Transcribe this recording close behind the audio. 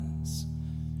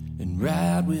and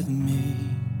ride with me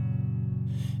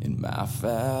in my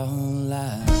foul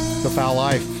life. The Fowl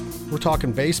Life. We're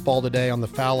talking baseball today on the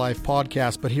Fowl Life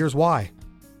Podcast, but here's why.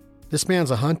 This man's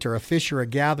a hunter, a fisher, a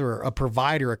gatherer, a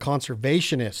provider, a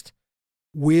conservationist.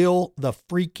 Will the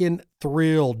freaking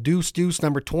thrill. Deuce,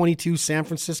 number 22, San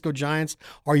Francisco Giants.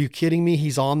 Are you kidding me?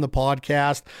 He's on the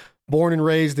podcast. Born and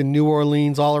raised in New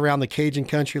Orleans, all around the Cajun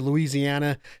country,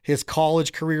 Louisiana. His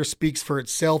college career speaks for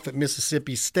itself at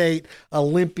Mississippi State.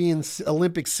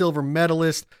 Olympic silver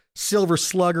medalist, Silver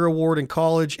Slugger Award in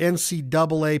college,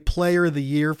 NCAA Player of the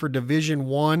Year for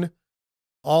Division I,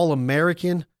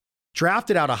 All-American.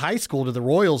 Drafted out of high school to the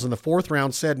Royals in the 4th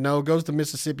round, said no, goes to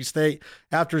Mississippi State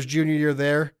after his junior year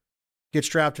there. Gets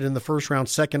drafted in the 1st round,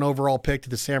 2nd overall pick to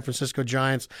the San Francisco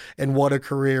Giants. And what a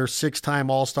career. 6-time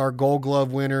All-Star, Gold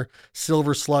Glove winner,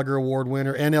 Silver Slugger Award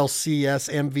winner, NLCS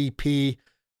MVP.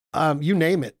 You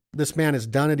name it. This man has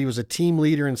done it. He was a team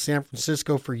leader in San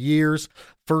Francisco for years.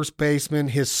 First baseman.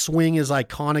 His swing is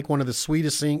iconic, one of the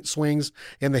sweetest swings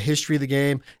in the history of the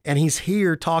game. And he's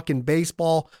here talking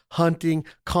baseball, hunting,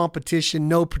 competition,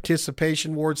 no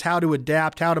participation awards, how to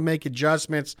adapt, how to make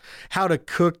adjustments, how to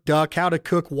cook duck, how to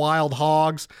cook wild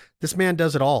hogs. This man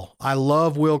does it all. I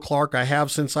love Will Clark. I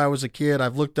have since I was a kid.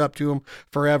 I've looked up to him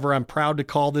forever. I'm proud to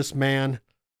call this man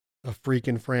a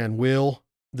freaking friend. Will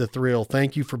the Thrill.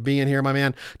 Thank you for being here, my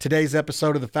man. Today's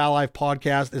episode of the Fowl Life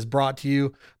Podcast is brought to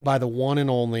you by the one and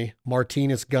only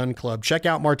Martinez Gun Club. Check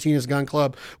out Martinez Gun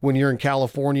Club when you're in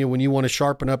California, when you want to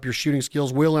sharpen up your shooting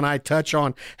skills. Will and I touch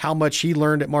on how much he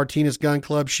learned at Martinez Gun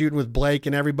Club, shooting with Blake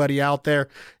and everybody out there.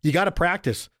 You got to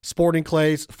practice. Sporting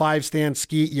clays, 5-stand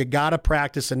skeet. You got to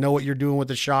practice and know what you're doing with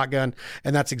the shotgun.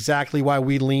 And that's exactly why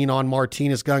we lean on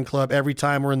Martinez Gun Club every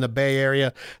time we're in the Bay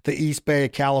Area, the East Bay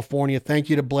of California.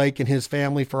 Thank you to Blake and his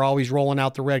family for always rolling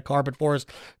out the red carpet for us.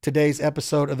 Today's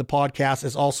episode of the podcast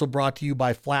is also brought to you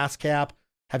by Flask Cap.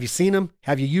 Have you seen them?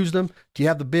 Have you used them? Do you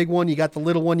have the big one? You got the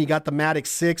little one? You got the Matic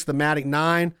 6, the Matic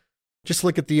 9? Just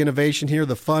look at the innovation here,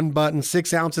 the fun button,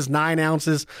 6 ounces, 9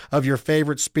 ounces of your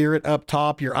favorite spirit up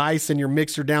top, your ice and your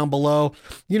mixer down below.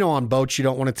 You know, on boats, you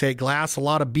don't want to take glass. A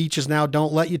lot of beaches now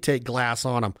don't let you take glass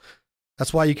on them.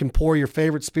 That's why you can pour your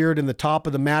favorite spirit in the top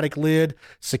of the Matic lid,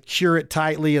 secure it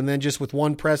tightly, and then just with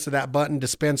one press of that button,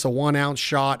 dispense a 1-ounce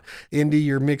shot into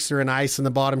your mixer and ice in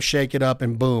the bottom, shake it up,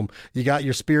 and boom. You got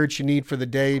your spirits you need for the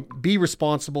day. Be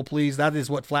responsible, please. That is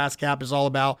what Flask Cap is all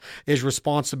about, is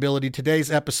responsibility.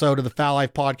 Today's episode of the Fowl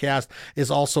Life Podcast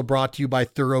is also brought to you by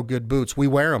Thorogood Boots. We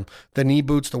wear them. The knee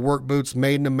boots, the work boots,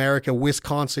 made in America,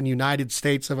 Wisconsin, United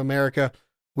States of America.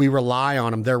 We rely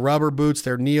on them. They're rubber boots.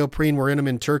 They're neoprene. We're in them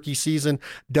in turkey season,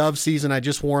 dove season. I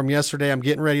just wore them yesterday. I'm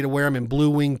getting ready to wear them in blue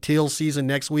wing teal season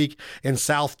next week in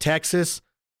South Texas.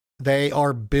 They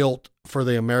are built for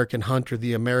the American hunter,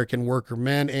 the American worker,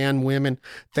 men and women.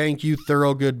 Thank you,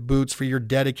 Thorogood Boots, for your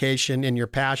dedication and your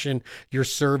passion, your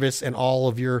service, and all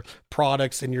of your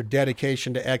products and your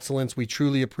dedication to excellence. We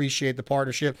truly appreciate the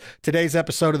partnership. Today's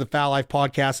episode of the Fowl Life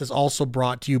Podcast is also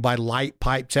brought to you by Light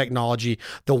Pipe Technology,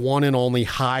 the one and only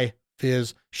high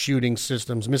Fizz shooting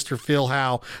systems. Mr. Phil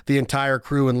Howe, the entire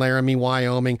crew in Laramie,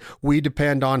 Wyoming. We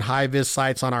depend on high-vis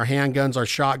sights on our handguns, our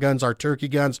shotguns, our turkey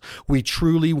guns. We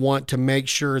truly want to make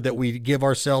sure that we give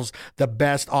ourselves the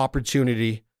best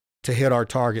opportunity to hit our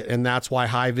target. And that's why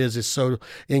high vis is so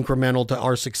incremental to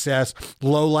our success.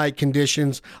 Low light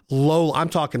conditions, I'm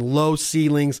talking low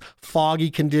ceilings, foggy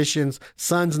conditions,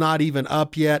 sun's not even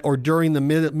up yet, or during the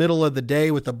middle of the day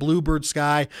with the bluebird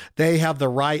sky. They have the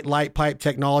right light pipe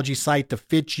technology site to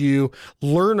fit you.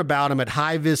 Learn about them at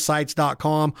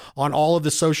highvissites.com, on all of the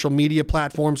social media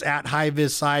platforms at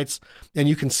highvissites. And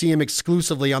you can see them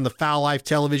exclusively on the Fowl Life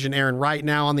television airing right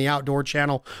now on the Outdoor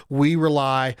Channel. We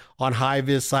rely on high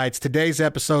vis sites. Today's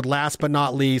episode, last but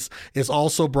not least, is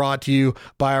also brought to you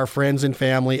by our friends and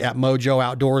family at Mojo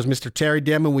Outdoors. Mr. Terry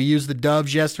Denman, we used the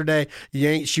doves yesterday. You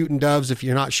ain't shooting doves if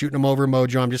you're not shooting them over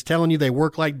Mojo. I'm just telling you, they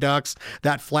work like ducks.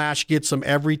 That flash gets them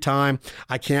every time.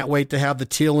 I can't wait to have the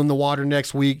teal in the water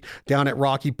next week down at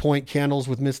Rocky Point Kennels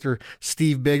with Mr.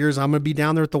 Steve Biggers. I'm going to be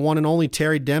down there with the one and only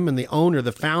Terry Denman, the owner,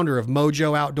 the founder of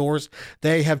Mojo Outdoors.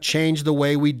 They have changed the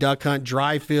way we duck hunt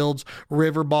dry fields,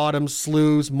 river bottoms,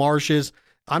 sloughs, marshes.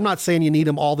 I'm not saying you need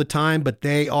them all the time, but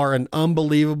they are an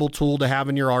unbelievable tool to have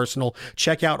in your arsenal.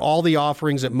 Check out all the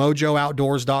offerings at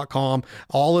mojooutdoors.com.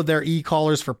 All of their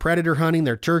e-collars for predator hunting,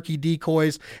 their turkey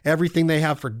decoys, everything they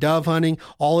have for dove hunting,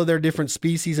 all of their different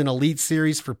species and elite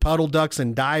series for puddle ducks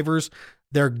and divers.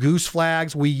 Their Goose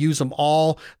flags, we use them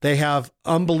all. They have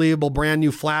unbelievable brand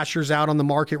new flashers out on the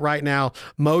market right now.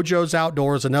 Mojo's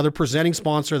Outdoors, another presenting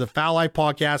sponsor of the Fowl Life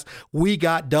Podcast. We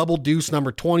got Double Deuce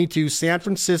number 22, San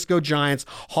Francisco Giants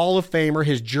Hall of Famer.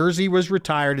 His jersey was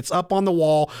retired. It's up on the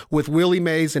wall with Willie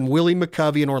Mays and Willie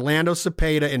McCovey and Orlando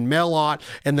Cepeda and Mel Ott,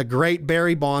 and the great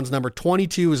Barry Bonds. Number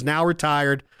 22 is now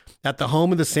retired at the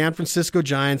home of the San Francisco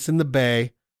Giants in the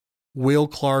Bay. Will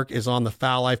Clark is on the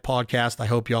Fowl Life Podcast. I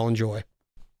hope y'all enjoy.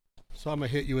 So I'm going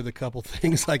to hit you with a couple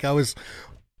things.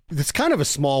 It's kind of a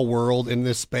small world in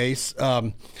this space.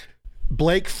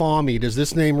 Blake Fahmy, does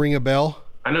this name ring a bell?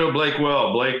 I know Blake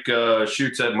well. Blake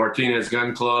shoots at Martinez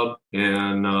Gun Club,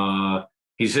 and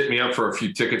he's hit me up for a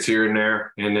few tickets here and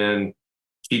there. And then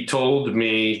he told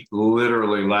me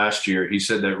literally last year, he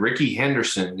said that Ricky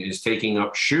Henderson is taking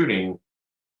up shooting,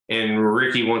 and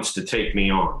Ricky wants to take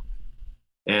me on.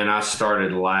 And I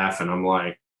started laughing. I'm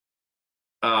like,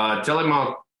 tell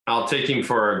him I'll take him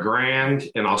for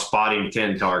 $1,000 and I'll spot him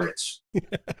 10 targets.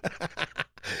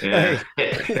 And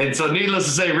so needless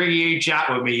to say, Ricky ain't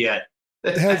shot with me yet.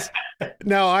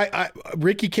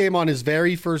 Ricky came on his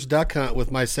very first duck hunt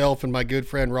with myself and my good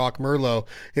friend Rock Merlot.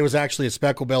 It was actually a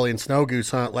speckle belly and snow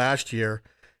goose hunt last year.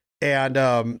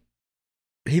 And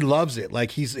he loves it.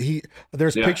 Like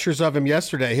there's pictures of him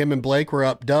yesterday. Him and Blake were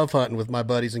up dove hunting with my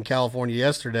buddies in California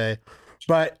yesterday.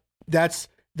 But that's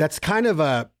kind of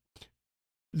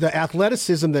the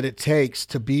athleticism that it takes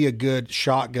to be a good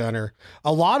shotgunner.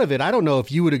 A lot of it, I don't know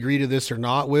if you would agree to this or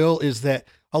not, Will, is that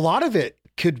a lot of it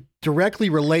could directly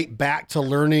relate back to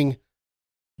learning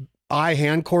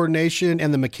eye-hand coordination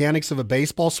and the mechanics of a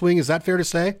baseball swing. Is that fair to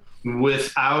say?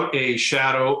 Without a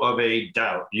shadow of a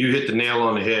doubt. You hit the nail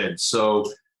on the head.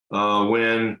 So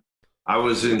when I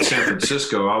was in San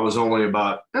Francisco, I was only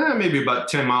maybe about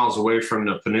 10 miles away from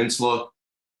the Peninsula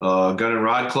Gun and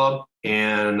Rod Club.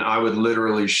 And I would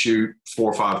literally shoot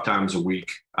 4 or 5 times a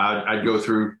week. I'd go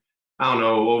through, I don't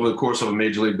know, over the course of a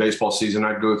Major League Baseball season,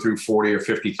 I'd go through 40 or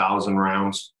 50,000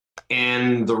 rounds.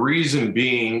 And the reason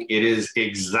being, it is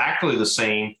exactly the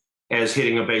same as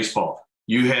hitting a baseball.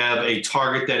 You have a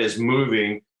target that is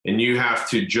moving, and you have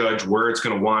to judge where it's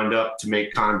going to wind up to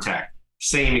make contact.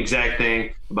 Same exact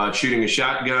thing about shooting a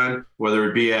shotgun, whether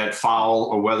it be at foul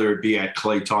or whether it be at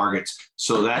clay targets.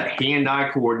 So that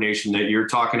hand-eye coordination that you're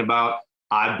talking about,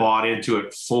 I bought into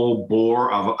it full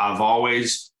bore. I've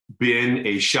always been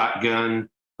a shotgun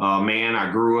man.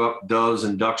 I grew up doves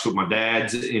and ducks with my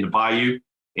dads in the bayou.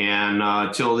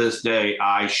 And till this day,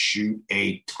 I shoot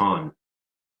a ton.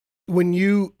 When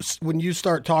you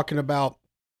start talking about,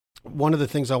 one of the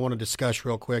things I want to discuss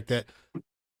real quick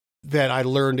that I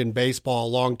learned in baseball a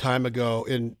long time ago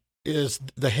is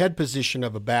the head position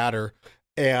of a batter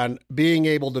and being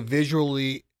able to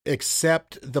visually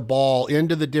accept the ball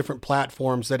into the different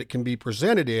platforms that it can be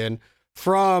presented in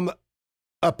from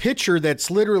a pitcher that's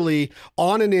literally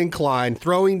on an incline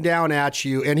throwing down at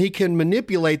you, and he can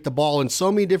manipulate the ball in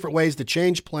so many different ways to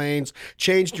change planes,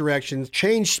 change directions,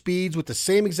 change speeds with the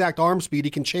same exact arm speed.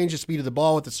 He can change the speed of the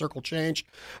ball with the circle change.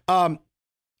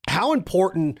 How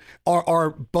important are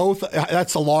both?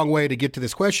 That's a long way to get to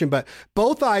this question, but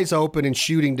both eyes open and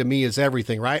shooting to me is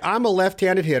everything, right? I'm a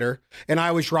left-handed hitter and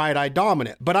I was right eye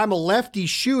dominant, but I'm a lefty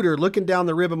shooter looking down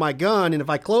the rib of my gun. And if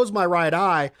I close my right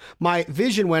eye, my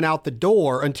vision went out the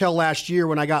door until last year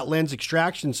when I got lens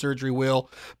extraction surgery,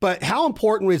 Will. But how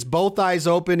important is both eyes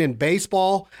open in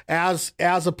baseball as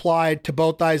applied to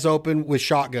both eyes open with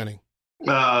shotgunning?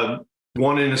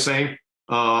 One and the same.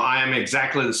 I am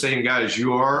exactly the same guy as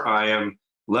you are. I am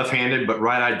left-handed, but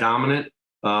right-eye dominant.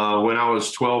 When I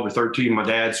was 12 or 13, my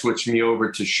dad switched me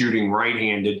over to shooting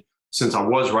right-handed since I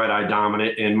was right-eye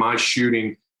dominant, and my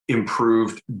shooting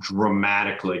improved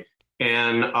dramatically.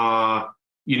 And,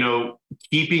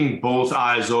 keeping both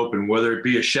eyes open, whether it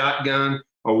be a shotgun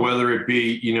or whether it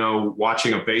be,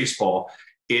 watching a baseball,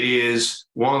 it is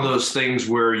one of those things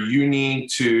where you need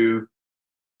to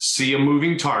see a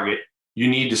moving target. You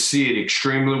need to see it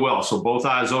extremely well. So both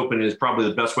eyes open is probably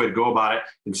the best way to go about it.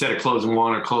 Instead of closing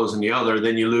one or closing the other,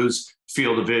 then you lose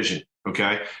field of vision.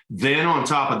 Okay. Then on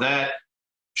top of that,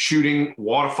 shooting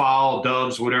waterfowl,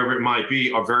 doves, whatever it might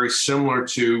be, are very similar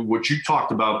to what you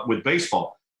talked about with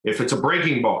baseball. If it's a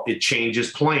breaking ball, it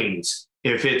changes planes.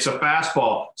 If it's a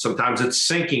fastball, sometimes it's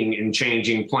sinking and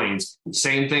changing planes.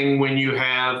 Same thing when you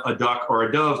have a duck or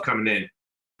a dove coming in.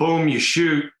 Boom, you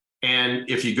shoot. And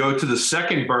if you go to the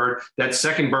second bird, that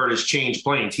second bird has changed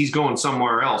planes. He's going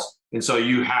somewhere else. And so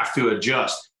you have to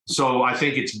adjust. So I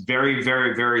think it's very,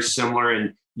 very, very similar.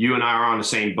 And you and I are on the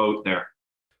same boat there.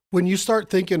 When you start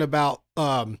thinking about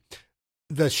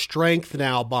the strength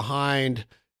now behind,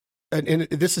 and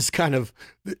this is kind of,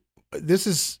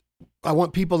 I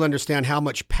want people to understand how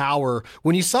much power,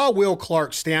 when you saw Will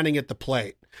Clark standing at the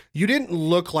plate, you didn't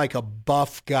look like a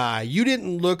buff guy. You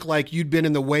didn't look like you'd been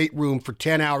in the weight room for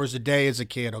 10 hours a day as a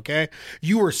kid, okay?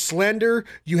 You were slender.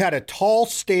 You had a tall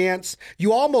stance.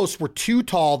 You almost were too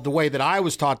tall the way that I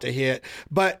was taught to hit.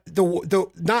 But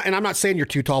and I'm not saying you're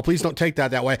too tall. Please don't take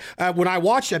that way. When I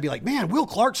watched it, I'd be like, man, Will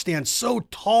Clark stands so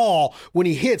tall when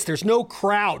he hits. There's no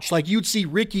crouch. Like you'd see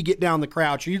Ricky get down the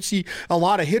crouch, or you'd see a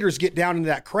lot of hitters get down into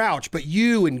that crouch. But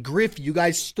you and Griffey, you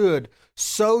guys stood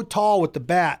so tall with the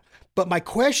bat. But my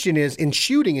question is, in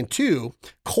shooting in two,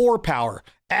 core power,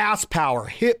 ass power,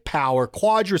 hip power,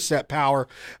 quadricep power,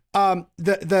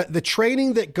 the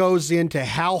training that goes into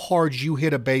how hard you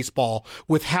hit a baseball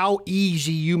with how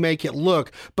easy you make it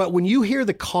look. But when you hear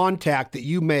the contact that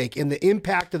you make and the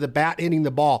impact of the bat hitting the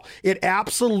ball, it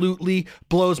absolutely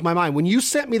blows my mind. When you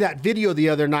sent me that video the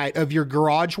other night of your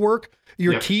garage work,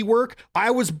 your tee work,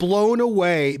 I was blown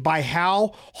away by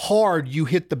how hard you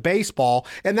hit the baseball.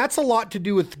 And that's a lot to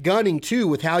do with gunning too,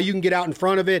 with how you can get out in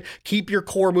front of it, keep your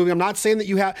core moving. I'm not saying that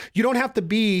you don't have to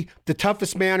be the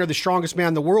toughest man or the strongest man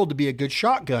in the world to be a good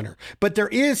shotgunner, but there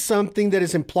is something that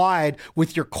is implied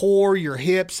with your core, your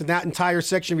hips, and that entire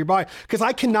section of your body. Because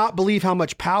I cannot believe how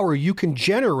much power you can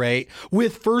generate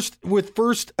with first,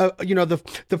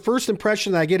 the first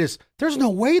impression that I get is there's no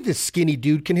way this skinny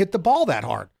dude can hit the ball that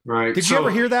hard. Right. Did you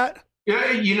ever hear that?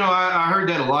 Yeah, I heard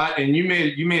that a lot, and you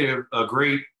made a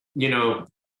great,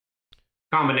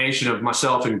 combination of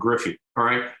myself and Griffey. All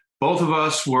right. Both of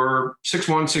us were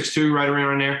 6'1", 6'2", right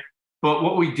around there. But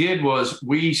what we did was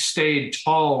we stayed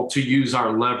tall to use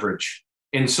our leverage.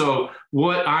 And so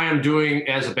what I am doing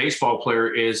as a baseball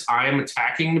player is I am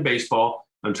attacking the baseball.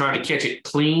 I'm trying to catch it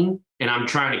clean, and I'm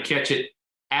trying to catch it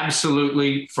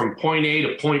absolutely from point A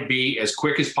to point B as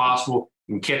quick as possible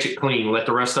and catch it clean. Let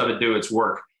the rest of it do its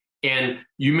work. And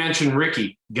you mentioned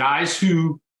Ricky, guys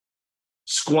who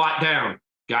squat down,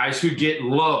 guys who get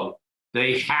low,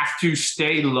 they have to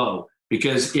stay low,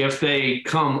 because if they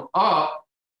come up,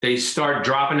 they start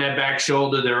dropping that back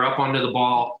shoulder. They're up onto the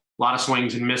ball, a lot of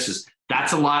swings and misses.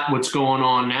 That's a lot what's going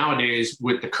on nowadays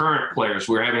with the current players.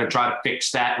 We're having to try to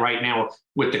fix that right now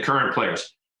with the current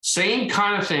players. Same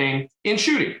kind of thing in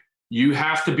shooting. You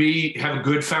have to have a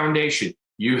good foundation.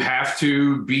 You have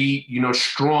to be,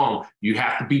 strong. You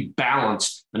have to be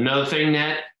balanced. Another thing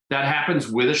that happens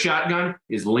with a shotgun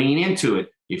is lean into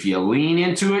it. If you lean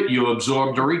into it, you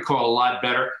absorb the recoil a lot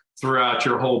better throughout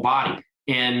your whole body.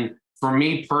 And for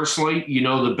me personally,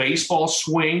 the baseball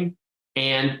swing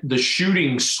and the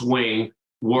shooting swing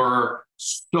were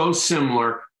so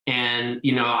similar. And,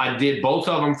 I did both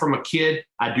of them from a kid.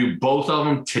 I do both of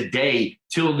them today,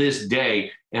 till this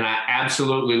day. And I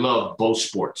absolutely love both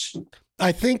sports.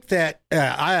 I think that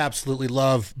I absolutely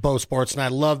love both sports, and I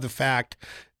love the fact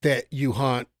that you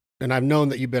hunt. And I've known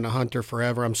that you've been a hunter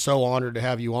forever. I'm so honored to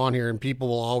have you on here, and people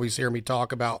will always hear me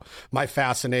talk about my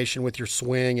fascination with your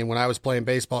swing. And when I was playing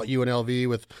baseball at UNLV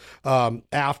with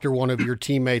after one of your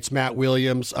teammates, Matt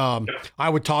Williams, I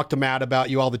would talk to Matt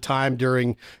about you all the time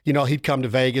during, he'd come to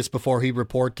Vegas before he'd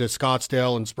report to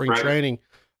Scottsdale and spring training.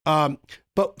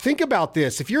 But think about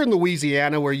this. If you're in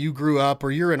Louisiana where you grew up,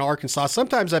 or you're in Arkansas,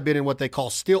 sometimes I've been in what they call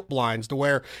stilt blinds, to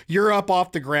where you're up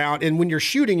off the ground, and when you're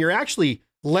shooting, you're actually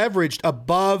leveraged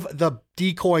above the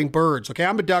decoying birds. Okay.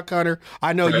 I'm a duck hunter.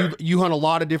 I know you hunt a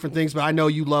lot of different things, but I know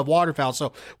you love waterfowl.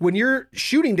 So when you're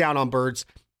shooting down on birds,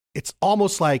 it's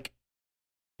almost like,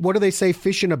 what do they say?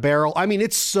 Fish in a barrel. I mean,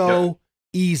 it's so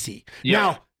easy.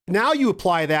 Yeah. Now you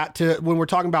apply that to when we're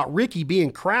talking about Ricky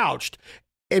being crouched,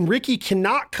 and Ricky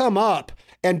cannot come up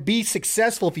and be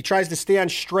successful if he tries to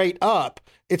stand straight up.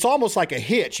 It's almost like a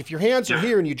hitch. If your hands are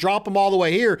here and you drop them all the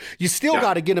way here, you still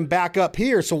got to get them back up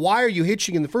here. So why are you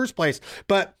hitching in the first place?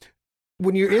 But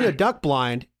when you're in a duck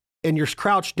blind and you're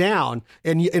crouched down,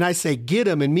 and I say, get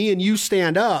them, and me and you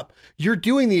stand up, you're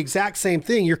doing the exact same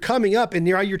thing. You're coming up, and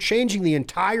you're changing the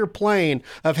entire plane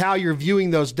of how you're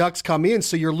viewing those ducks come in.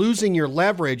 So you're losing your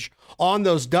leverage on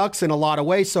those ducks in a lot of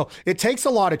ways. So it takes a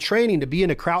lot of training to be in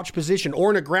a crouch position or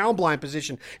in a ground blind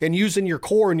position, and using your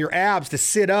core and your abs to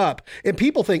sit up. And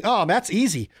people think, oh, that's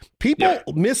easy. People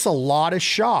miss a lot of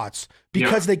shots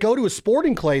because they go to a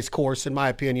sporting clays course, in my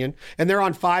opinion, and they're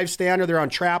on 5-stand, or they're on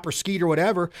trap or skeet or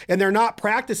whatever, and they're not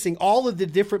practicing all of the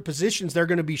different positions they're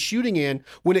going to be shooting in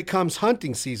when it comes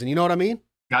hunting season. You know what I mean?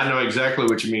 I know exactly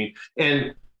what you mean.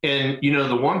 And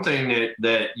the one thing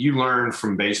that you learn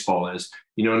from baseball is,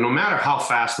 no matter how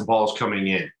fast the ball is coming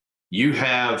in, you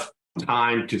have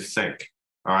time to think.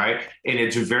 All right. And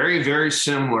it's very, very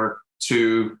similar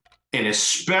to, and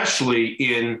especially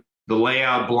in the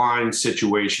layout blind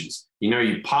situations.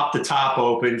 You pop the top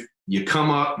open, You come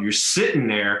up, you're sitting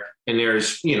there, and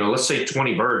there's, let's say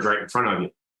 20 birds right in front of you.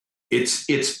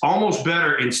 It's almost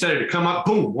better, instead of to come up,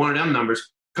 boom, one of them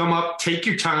numbers, come up, take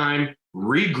your time,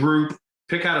 regroup,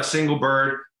 pick out a single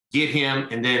bird, get him,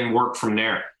 and then work from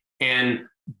there. And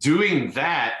doing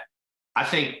that, I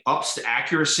think, ups the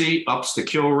accuracy, ups the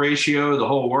kill ratio, the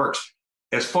whole works.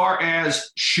 As far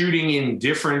as shooting in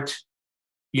different,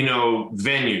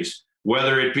 venues,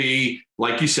 whether it be,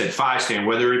 like you said, 5-stand,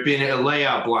 whether it be in a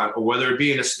layout blind, or whether it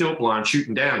be in a stilt blind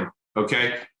shooting down,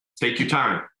 okay, take your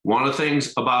time. One of the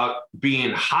things about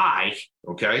being high,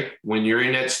 okay, when you're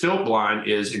in that stilt blind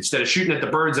is, instead of shooting at the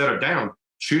birds that are down,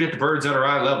 shoot at the birds that are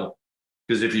eye level.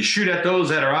 Because if you shoot at those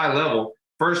that are eye level,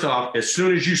 first off, as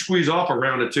soon as you squeeze off a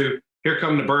round or two, here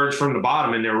come the birds from the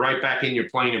bottom, and they're right back in your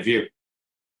plane of view.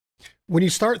 When you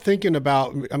start thinking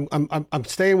about, I'm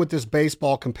staying with this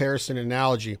baseball comparison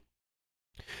analogy.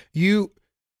 You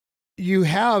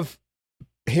have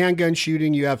handgun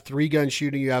shooting, you have 3-gun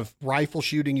shooting, you have rifle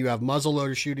shooting, you have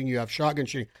muzzleloader shooting, you have shotgun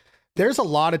shooting. There's a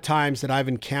lot of times that I've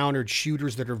encountered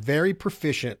shooters that are very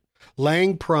proficient,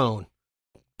 laying prone,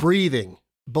 breathing,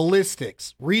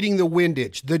 ballistics, reading the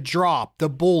windage, the drop, the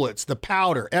bullets, the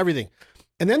powder, everything.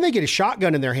 And then they get a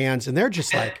shotgun in their hands and they're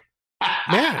just like,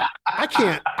 man,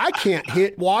 I can't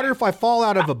hit water if I fall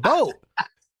out of a boat.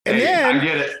 And then I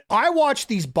get it. I watch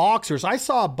these boxers. I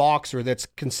saw a boxer that's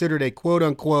considered a quote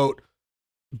unquote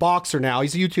boxer now.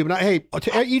 He's a YouTuber. Hey,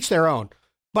 to each their own.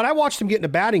 But I watched him get in a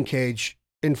batting cage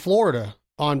in Florida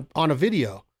on a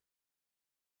video.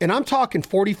 And I'm talking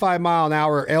 45 mile an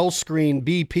hour L screen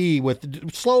BP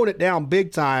with slowing it down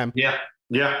big time. Yeah.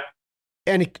 Yeah.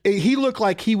 And he looked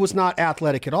like he was not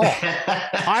athletic at all.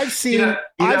 I've seen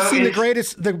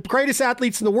the greatest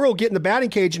athletes in the world get in the batting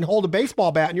cage and hold a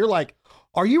baseball bat. And you're like,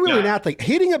 are you really an athlete?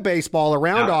 Hitting a baseball, a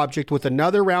round object with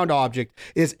another round object,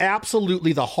 is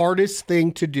absolutely the hardest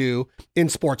thing to do in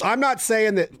sports. I'm not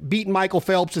saying that beating Michael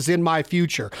Phelps is in my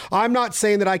future. I'm not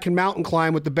saying that I can mountain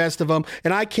climb with the best of them,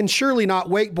 and I can surely not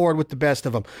wakeboard with the best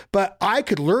of them. But I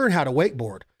could learn how to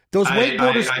wakeboard. Those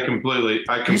wakeboarders. I completely.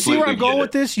 You see where I'm going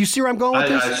with this? You see where I'm going with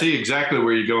this? I see exactly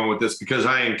where you're going with this, because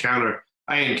I encounter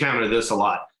this a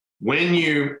lot. When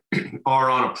you are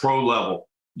on a pro level,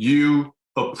 you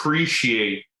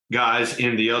appreciate guys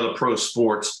in the other pro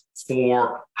sports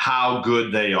for how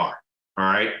good they are. All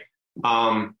right.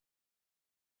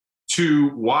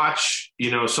 To watch,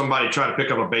 somebody try to pick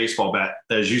up a baseball bat,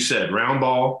 as you said, round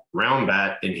ball, round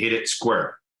bat, and hit it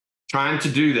square. Trying to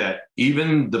do that,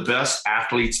 even the best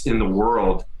athletes in the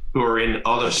world who are in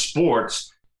other sports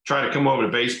try to come over to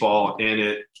baseball, and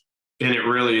it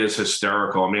really is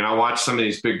hysterical. I mean, I watch some of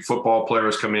these big football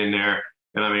players come in there,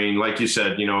 and I mean, like you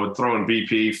said, throwing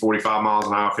BP 45 miles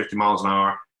an hour, 50 miles an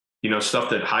hour, stuff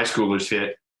that high schoolers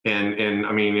hit. And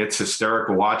I mean, it's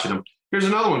hysterical watching them. Here's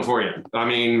another one for you. I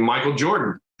mean, Michael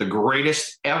Jordan, the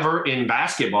greatest ever in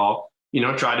basketball,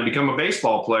 tried to become a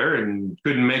baseball player and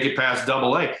couldn't make it past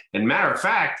AA. And matter of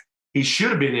fact, he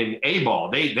should have been in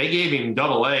A-ball. They gave him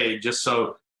AA just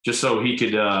so he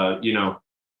could, I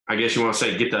guess you want to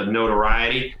say, get the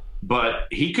notoriety. But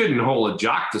he couldn't hold a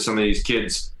jock to some of these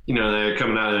kids, that are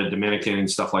coming out of the Dominican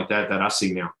and stuff like that I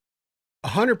see now.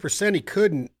 100% he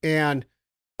couldn't. And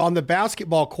on the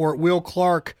basketball court, Will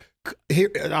Clark, here,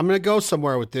 I'm going to go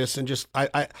somewhere with this. And just,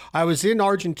 I was in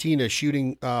Argentina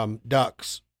shooting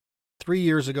ducks 3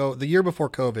 years ago, the year before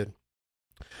COVID,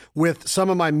 with some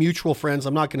of my mutual friends.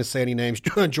 I'm not going to say any names,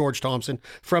 George Thompson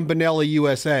from Benelli,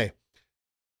 USA.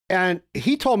 And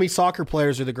he told me soccer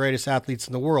players are the greatest athletes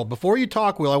in the world. Before you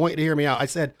talk, Will, I want you to hear me out. I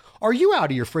said, are you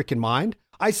out of your freaking mind?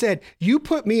 I said, you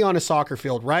put me on a soccer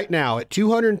field right now at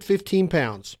 215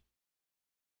 pounds.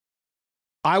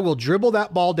 I will dribble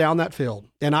that ball down that field,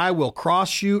 and I will cross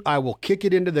shoot. I will kick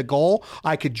it into the goal.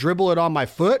 I could dribble it on my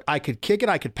foot. I could kick it.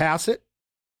 I could pass it.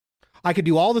 I could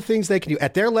do all the things they can do.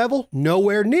 At their level,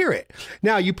 nowhere near it.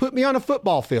 Now, you put me on a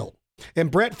football field,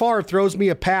 and Brett Favre throws me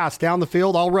a pass down the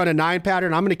field. I'll run a 9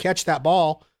 pattern. I'm going to catch that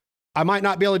ball. I might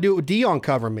not be able to do it with Dion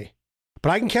covering me,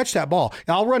 but I can catch that ball.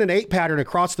 And I'll run an 8 pattern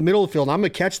across the middle of the field, and I'm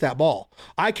going to catch that ball.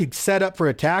 I could set up for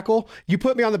a tackle. You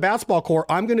put me on the basketball court,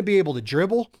 I'm going to be able to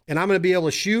dribble, and I'm going to be able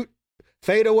to shoot,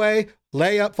 fade away,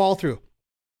 lay up, fall through.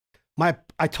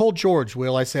 I told George,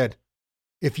 Will, I said,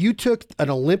 if you took an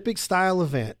Olympic-style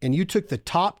event and you took the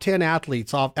top 10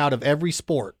 athletes out of every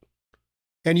sport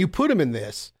and you put them in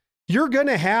this, you're going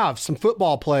to have some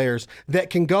football players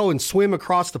that can go and swim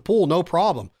across the pool, no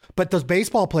problem. But those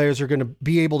baseball players are going to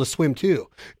be able to swim too.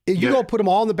 You go put them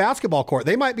all in the basketball court.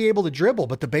 They might be able to dribble,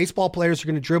 but the baseball players are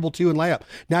going to dribble too and lay up.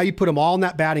 Now you put them all in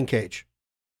that batting cage.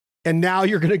 And now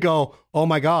you're going to go, oh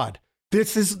my God,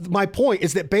 This is my point,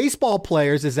 is that baseball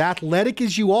players, as athletic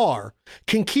as you are,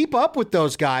 can keep up with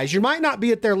those guys. You might not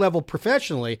be at their level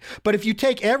professionally, but if you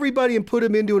take everybody and put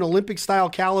them into an Olympic style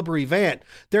caliber event,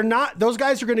 those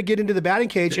guys are going to get into the batting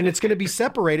cage and it's going to be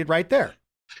separated right there.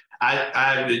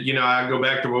 I go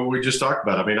back to what we just talked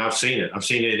about. I mean, I've seen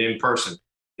it in person.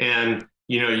 And,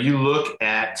 you look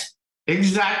at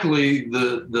exactly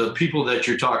the people that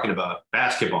you're talking about.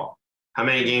 Basketball, how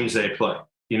many games they play,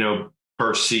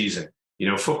 per season.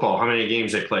 Football, how many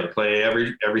games they play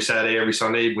every Saturday, every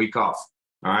Sunday, week off.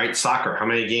 All right. Soccer, how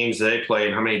many games they play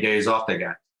and how many days off they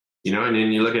got, and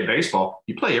then you look at baseball,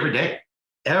 you play every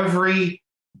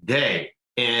day.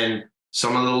 And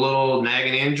some of the little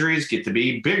nagging injuries get to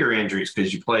be bigger injuries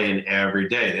because you play in every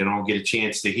day. They don't get a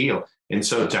chance to heal. And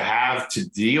so to have to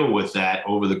deal with that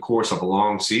over the course of a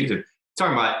long season,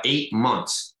 talking about 8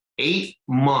 months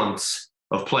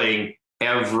of playing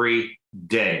every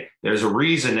day. There's a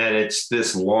reason that it's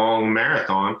this long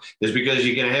marathon, is because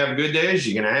you're going to have good days,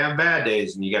 you're going to have bad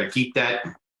days, and you got to keep that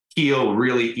keel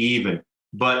really even.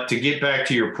 But to get back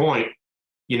to your point,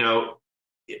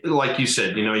 like you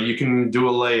said, you can do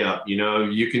a layup,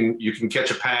 you can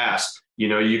catch a pass,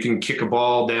 you can kick a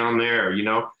ball down there,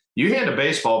 you hand a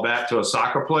baseball bat to a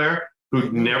soccer player who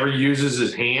never uses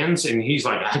his hands, and he's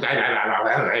like,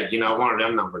 one of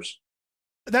them numbers.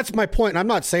 That's my point. I'm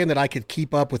not saying that I could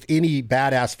keep up with any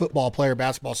badass football player,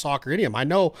 basketball, soccer, any of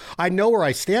them. I know where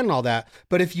I stand and all that.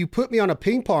 But if you put me on a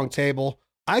ping pong table,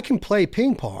 I can play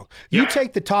ping pong. You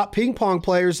take the top ping pong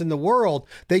players in the world,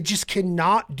 they just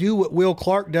cannot do what Will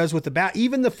Clark does with the bat,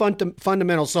 even the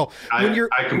fundamentals. So I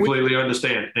completely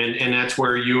understand. And that's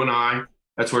where you and I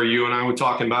were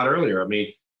talking about earlier. I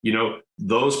mean,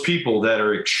 those people that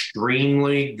are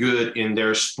extremely good in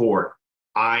their sport,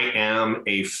 I am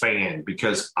a fan,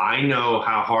 because I know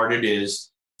how hard it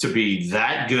is to be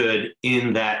that good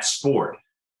in that sport.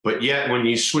 But yet when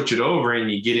you switch it over and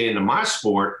you get into my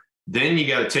sport, then you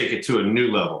got to take it to a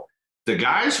new level. The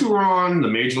guys who are on the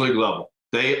major league level,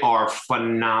 they are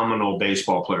phenomenal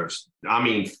baseball players. I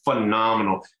mean,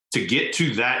 phenomenal. To get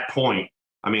to that point,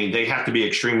 I mean, they have to be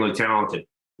extremely talented.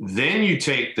 Then you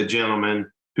take the gentlemen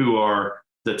who are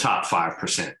the top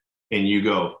 5% and you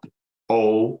go,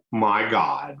 oh my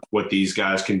God, what these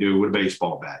guys can do with a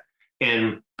baseball bat.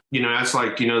 And, that's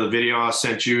like, the video I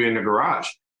sent you in the garage.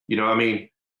 I mean,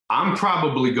 I'm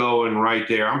probably going right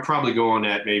there. I'm probably going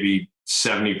at maybe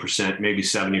 70%, maybe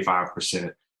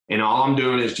 75%. And all I'm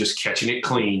doing is just catching it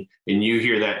clean. And you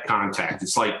hear that contact.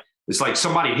 It's like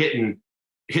somebody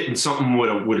hitting something with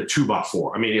a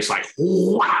 2x4. I mean, it's like,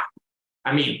 wow.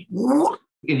 I mean,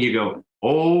 and you go,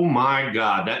 oh my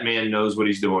God, that man knows what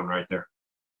he's doing right there.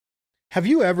 Have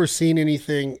you ever seen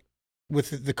anything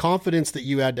with the confidence that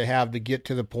you had to have to get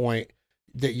to the point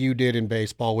that you did in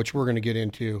baseball, which we're going to get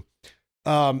into?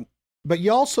 But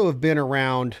you also have been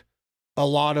around a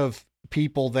lot of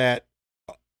people that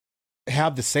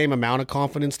have the same amount of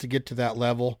confidence to get to that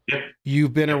level. Yep.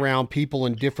 You've been around people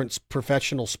in different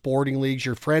professional sporting leagues.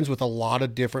 You're friends with a lot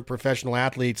of different professional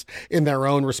athletes in their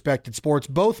own respected sports,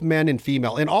 both men and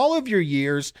female. In all of your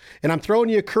years, and I'm throwing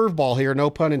you a curveball here, no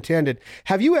pun intended,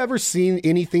 have you ever seen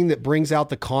anything that brings out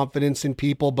the confidence in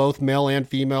people, both male and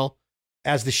female,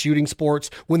 as the shooting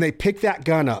sports, when they pick that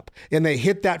gun up and they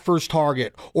hit that first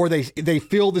target, or they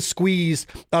feel the squeeze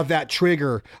of that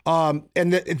trigger, and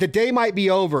the day might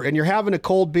be over and you're having a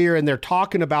cold beer and they're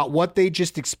talking about what they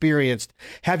just experienced?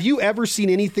 Have you ever seen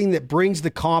anything that brings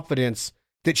the confidence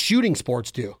that shooting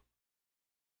sports do?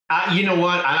 You know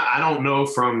what? I don't know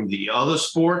from the other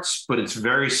sports, but it's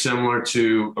very similar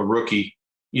to a rookie,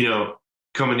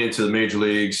 coming into the major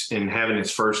leagues and having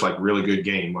his first really good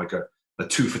game, like a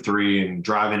 2 for 3 and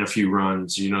driving a few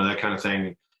runs, that kind of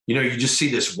thing. You just see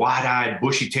this wide-eyed,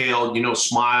 bushy-tailed,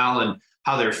 smile, and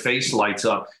how their face lights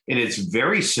up. And it's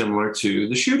very similar to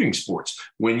the shooting sports.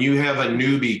 When you have a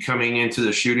newbie coming into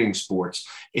the shooting sports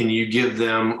and you give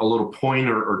them a little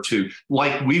pointer or two,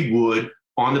 like we would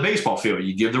on the baseball field,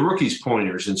 you give the rookies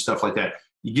pointers and stuff like that.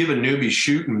 You give a newbie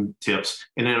shooting tips,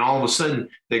 and then all of a sudden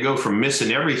they go from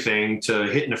missing everything to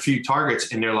hitting a few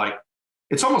targets, and they're like,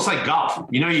 it's almost like golf.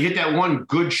 You hit that one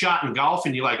good shot in golf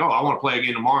and you're like, oh, I want to play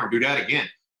again tomorrow and do that again.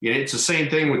 It's the same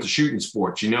thing with the shooting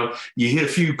sports. You hit a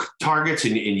few targets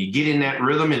and you get in that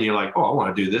rhythm and you're like, oh, I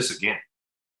want to do this again.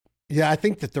 Yeah, I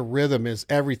think that the rhythm is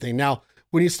everything. Now,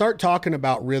 when you start talking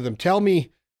about rhythm, tell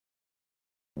me,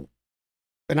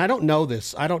 and I don't know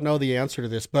this, I don't know the answer to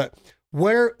this, but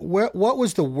what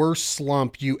was the worst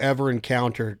slump you ever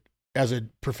encountered as a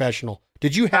professional?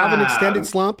 Did you have an extended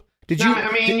slump?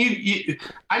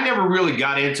 I never really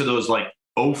got into those 0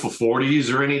 for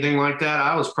 40s or anything like that.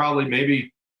 I was probably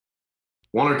maybe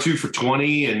 1 or 2 for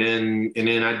 20, and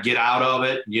then I'd get out of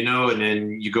it, and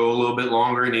then you go a little bit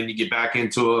longer, and then you get back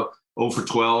into a 0 for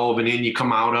 12, and then you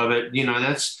come out of it.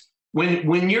 That's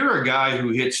when you're a guy who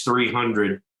hits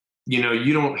 300,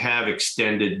 you don't have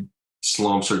extended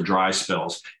slumps or dry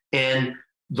spells. And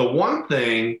the one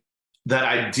thing that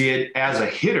I did as a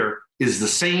hitter is the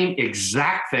same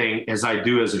exact thing as I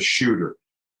do as a shooter.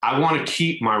 I want to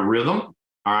keep my rhythm. All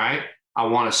right. I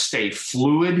want to stay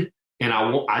fluid, and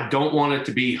I don't want it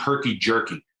to be herky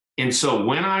jerky. And so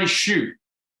when I shoot,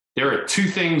 there are 2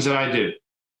 things that I do.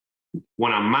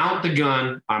 When I mount the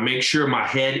gun, I make sure my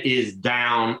head is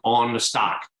down on the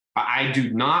stock. I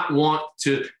do not want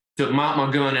to mount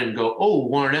my gun and go, oh,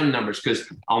 one of them numbers, because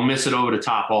I'll miss it over the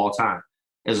top all the time.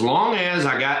 As long as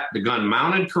I got the gun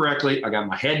mounted correctly, I got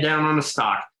my head down on the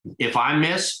stock. If I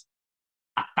miss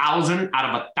 1,000 out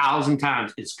of 1,000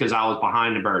 times, it's because I was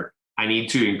behind the bird. I need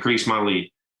to increase my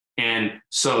lead. And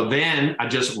so then I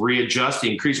just readjust,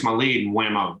 increase my lead, and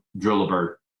wham, I'll drill a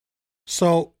bird.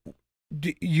 So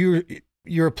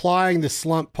you're applying the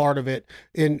slump part of it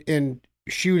in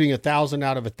shooting 1,000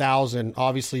 out of 1,000.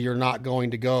 Obviously, you're not going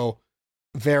to go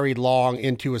very long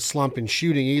into a slump in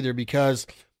shooting either, because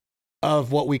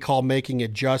of what we call making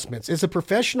adjustments. As a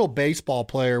professional baseball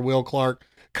player, Will Clark,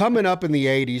 coming up in the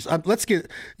 80s,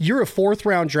 you're a 4th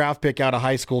round draft pick out of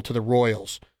high school to the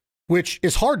Royals, which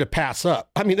is hard to pass up.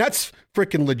 I mean, that's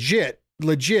freaking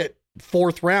legit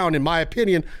 4th round, in my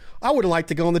opinion. I would have liked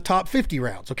to go in the top 50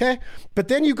 rounds, okay? But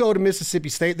then you go to Mississippi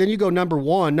State, then you go number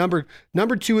 1, number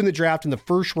 2 in the draft in the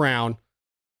 1st round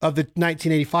of the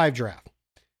 1985 draft.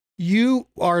 You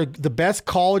are the best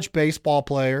college baseball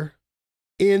player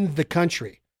in the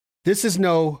country. This is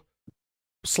no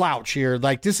slouch here.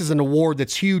 Like, this is an award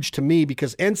that's huge to me,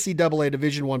 because NCAA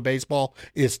Division I baseball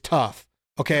is tough,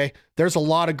 okay? There's a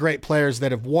lot of great players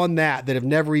that have won that have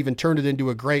never even turned it into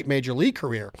a great major league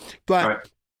career. But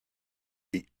right.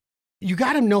 You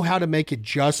got to know how to make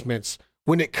adjustments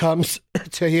when it comes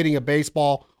to hitting a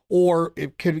baseball, or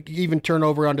it could even turn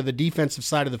over onto the defensive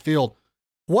side of the field.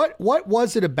 What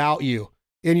was it about you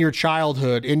in your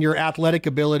childhood, in your athletic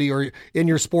ability, or in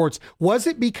your sports? Was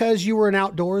it because you were an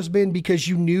outdoorsman, because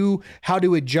you knew how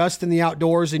to adjust in the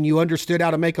outdoors and you understood how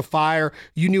to make a fire?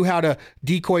 You knew how to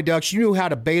decoy ducks. You knew how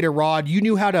to bait a rod. You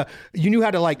knew how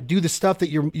to like do the stuff that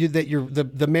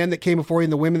the men that came before you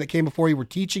and the women that came before you were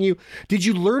teaching you. Did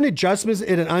you learn adjustments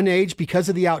at an unage because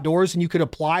of the outdoors, and you could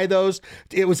apply those?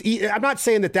 I'm not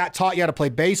saying that taught you how to play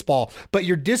baseball, but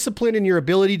your discipline and your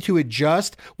ability to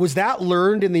adjust, was that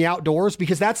learned in the outdoors?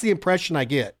 Because that's the impression I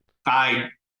get. I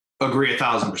agree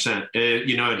 1,000%.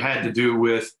 It had to do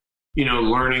with,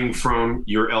 learning from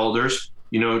your elders,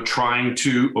 trying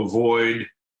to avoid,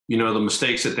 the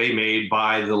mistakes that they made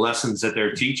by the lessons that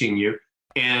they're teaching you.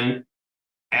 And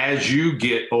as you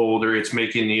get older, it's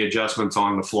making the adjustments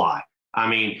on the fly. I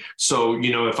mean, so,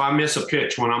 if I miss a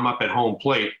pitch when I'm up at home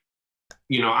plate,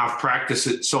 I've practiced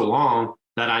it so long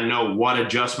that I know what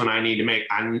adjustment I need to make.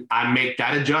 I make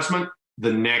that adjustment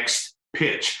the next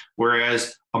pitch,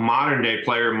 whereas a modern day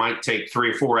player might take 3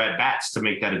 or 4 at bats to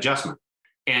make that adjustment.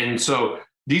 And so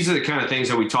these are the kind of things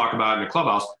that we talk about in the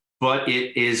clubhouse, but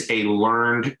it is a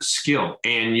learned skill.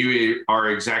 And you are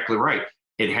exactly right.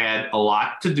 It had a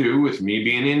lot to do with me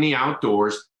being in the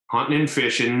outdoors, hunting and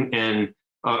fishing. And,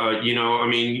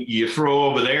 you throw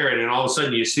over there and then all of a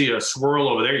sudden you see a squirrel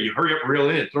over there, you hurry up, reel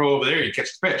in, throw over there, you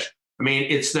catch the fish. I mean,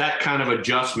 it's that kind of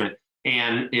adjustment.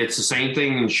 And it's the same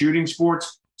thing in shooting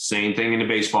sports. Same thing in the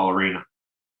baseball arena.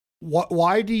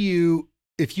 Why do you,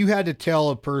 if you had to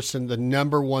tell a person the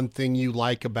number one thing you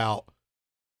like about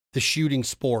the shooting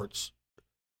sports,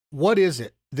 what is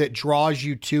it that draws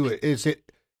you to it? Is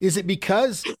it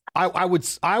because I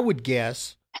would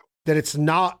guess that it's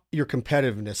not your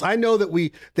competitiveness. I know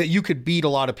that you could beat a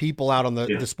lot of people out on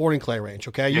the sporting clay range.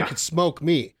 Okay. You could smoke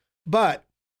me, but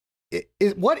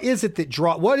what is it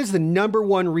what is the number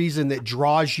one reason that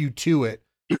draws you to it?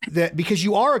 That because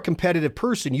you are a competitive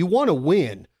person, you want to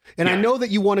win. And I know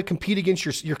that you want to compete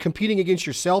you're competing against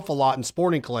yourself a lot in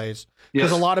sporting clays,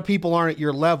 because a lot of people aren't at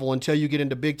your level until you get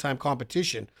into big time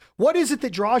competition. What is it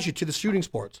that draws you to the shooting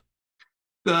sports?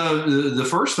 The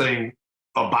first thing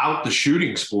about the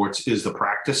shooting sports is the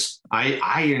practice.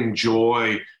 I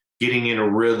enjoy getting in a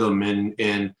rhythm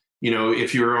and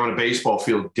if you're on a baseball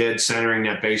field, dead centering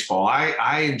that baseball.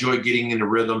 I enjoy getting in a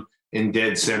rhythm and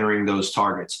dead centering those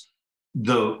targets.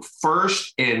 The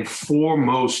first and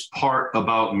foremost part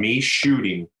about me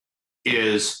shooting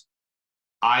is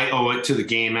I owe it to the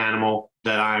game animal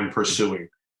that I'm pursuing.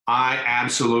 I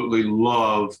absolutely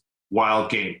love wild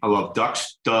game. I love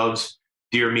ducks, doves,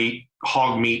 deer meat,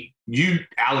 hog meat,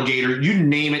 alligator, you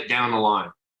name it down the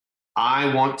line.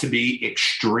 I want to be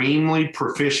extremely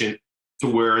proficient to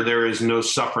where there is no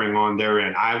suffering on their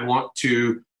end. I want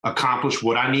to accomplish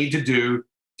what I need to do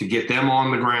to get them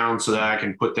on the ground so that I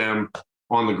can put them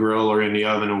on the grill or in the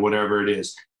oven or whatever it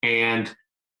is. And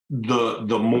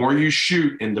the more you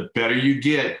shoot and the better you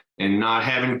get, and not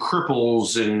having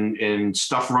cripples and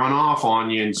stuff run off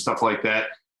on you and stuff like that,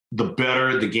 the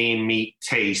better the game meat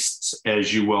tastes,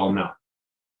 as you well know.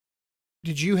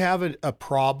 Did you have a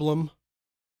problem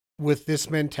with this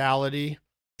mentality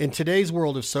in today's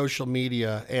world of social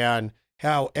media and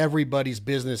how everybody's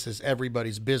business is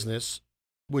everybody's business,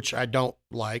 which I don't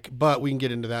like, but we can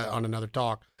get into that on another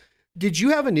talk. Did you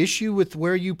have an issue with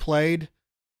where you played?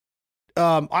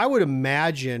 I would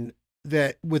imagine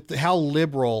that with how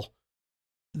liberal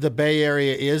the Bay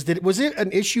Area is, was it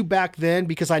an issue back then?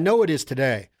 Because I know it is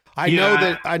today. I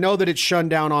know that it's shunned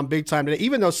down on big time today,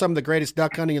 even though some of the greatest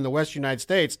duck hunting in the Western United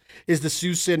States is the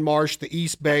Sioux City Marsh, the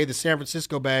East Bay, the San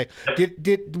Francisco Bay.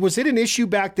 Was it an issue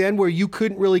back then where you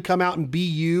couldn't really come out and be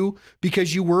you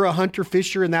because you were a hunter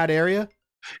fisher in that area?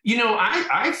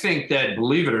 I think that,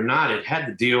 believe it or not, it had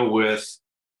to deal with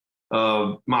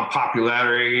my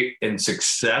popularity and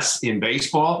success in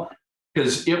baseball,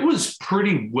 because it was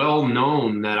pretty well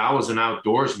known that I was an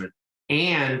outdoorsman.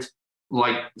 And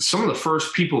like some of the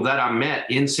first people that I met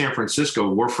in San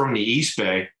Francisco were from the East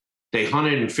Bay. They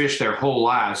hunted and fished their whole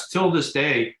lives. Till this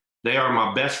day, they are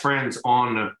my best friends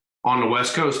on the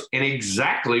West Coast. And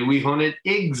we hunted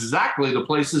exactly the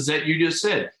places that you just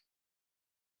said.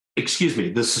 Excuse me,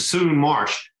 the Sassoon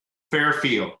Marsh,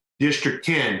 Fairfield, District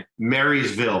 10,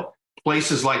 Marysville,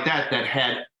 places like that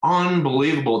had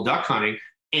unbelievable duck hunting.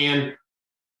 And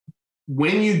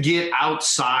when you get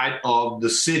outside of the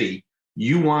city,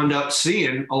 you wind up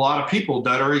seeing a lot of people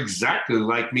that are exactly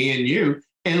like me and you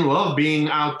and love being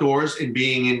outdoors and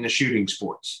being in the shooting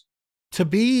sports. To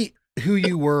be who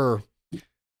you were,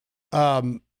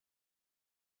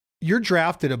 you're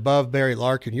drafted above Barry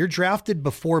Larkin. You're drafted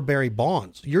before Barry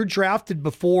Bonds. You're drafted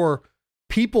before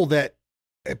people that,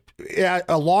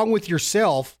 along with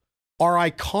yourself, are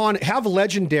iconic, have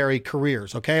legendary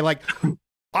careers. Okay. Like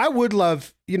I would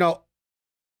love,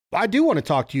 I do want to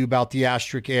talk to you about the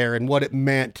Asterisk Air and what it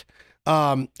meant.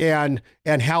 And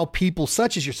how people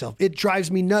such as yourself, it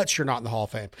drives me nuts you're not in the Hall of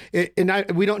Fame.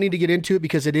 We don't need to get into it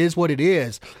because it is what it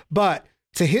is. But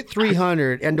to hit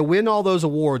 300 and to win all those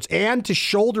awards and to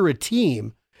shoulder a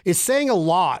team is saying a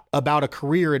lot about a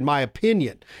career, in my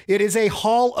opinion. It is a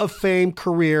Hall of Fame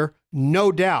career,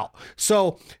 no doubt.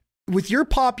 So with your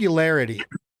popularity,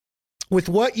 with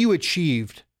what you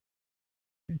achieved,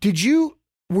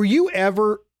 were you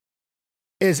ever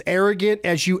as arrogant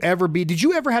as you ever be? Did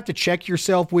you ever have to check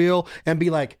yourself, Will, and be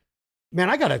like, man,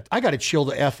 I gotta chill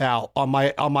the F out on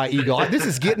my ego. This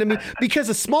is getting to me. Because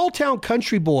a small town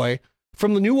country boy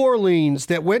from the New Orleans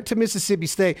that went to Mississippi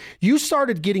State, you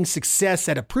started getting success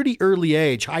at a pretty early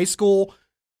age, high school,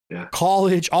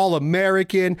 college,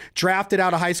 All-American, drafted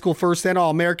out of high school first, then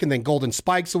All-American, then Golden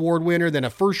Spikes Award winner, then a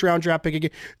first-round draft pick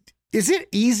again. Is it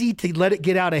easy to let it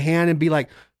get out of hand and be like,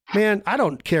 man, I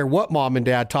don't care what mom and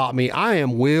dad taught me. I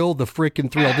am Will the freaking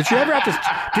Thrill. Did you ever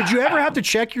have to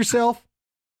check yourself?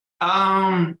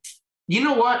 You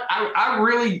know what? I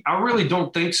really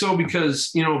don't think so,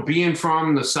 because, being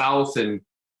from the South and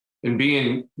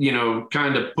being,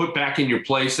 kind of put back in your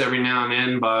place every now and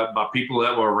then by people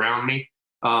that were around me.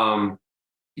 I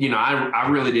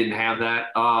really didn't have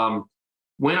that.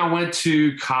 When I went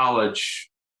to college,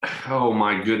 oh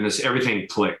my goodness, everything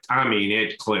clicked. I mean,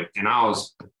 it clicked and I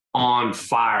was on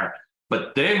fire.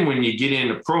 But then when you get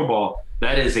into pro ball,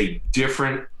 that is a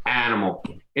different animal.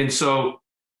 And so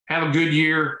have a good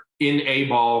year in A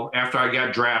ball after I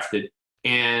got drafted.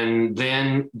 And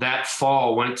then that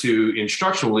fall went to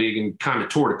instructional league and kind of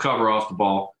tore the cover off the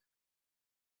ball.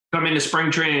 Come into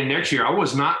spring training next year, I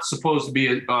was not supposed to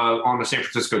be on the San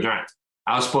Francisco Giants.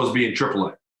 I was supposed to be in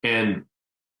AAA. And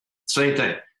same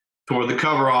thing, tore the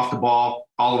cover off the ball.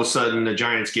 All of a sudden, the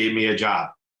Giants gave me a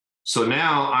job. So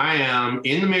now I am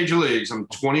in the major leagues. I'm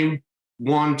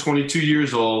 21, 22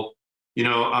 years old.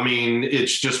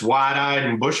 It's just wide-eyed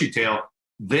and bushy-tailed.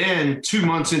 Then 2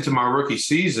 months into my rookie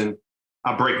season,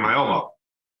 I break my elbow.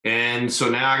 And so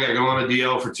now I got to go on a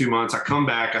DL for 2 months. I come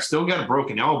back. I still got a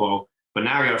broken elbow, but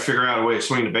now I got to figure out a way to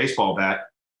swing the baseball bat.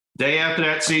 Day after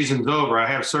that season's over, I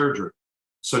have surgery.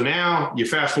 So now you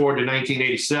fast forward to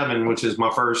 1987, which is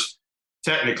my first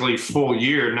technically full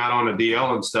year, not on a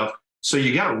DL and stuff. So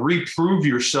you got to reprove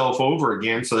yourself over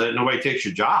again so that nobody takes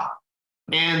your job.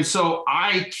 And so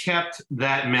I kept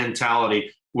that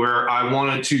mentality where I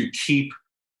wanted to keep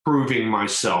proving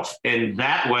myself. And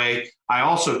that way I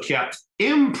also kept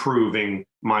improving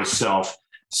myself.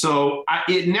 So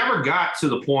it never got to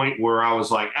the point where I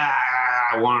was like,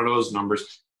 I wanted those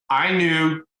numbers. I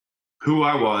knew who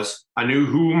I was. I knew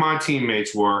who my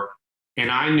teammates were. And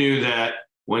I knew that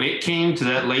when it came to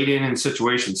that late inning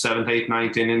situation, 7th, 8th,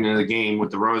 9th inning of the game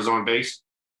with the runners on base,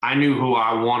 I knew who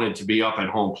I wanted to be up at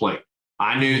home plate.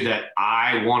 I knew that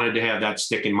I wanted to have that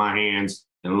stick in my hands.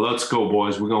 And let's go,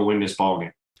 boys. We're going to win this ball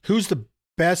game. Who's the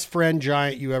best friend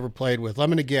giant you ever played with? I'm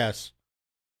going to guess.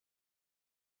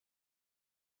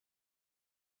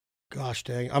 Gosh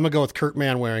dang. I'm going to go with Kurt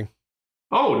Manwaring.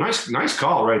 Oh, nice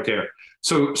call right there.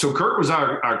 So Kurt was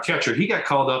our catcher. He got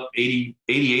called up 80,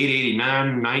 88,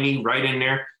 89, 90, right in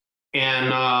there. And,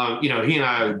 he and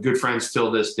I are good friends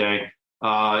till this day.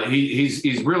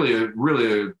 He's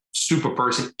really a super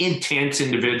person, intense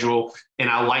individual. And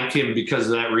I liked him because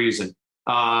of that reason.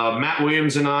 Matt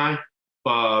Williams and I,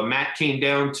 Matt came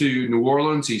down to New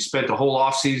Orleans. He spent the whole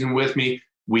off season with me.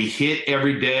 We hit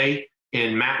every day.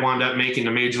 And Matt wound up making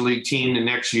the major league team the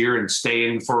next year and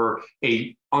staying for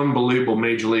a unbelievable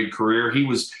major league career. He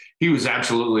was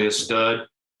absolutely a stud.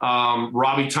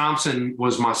 Robbie Thompson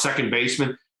was my second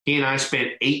baseman. He and I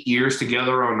spent 8 years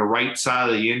together on the right side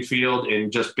of the infield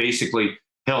and just basically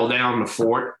held down the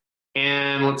fort.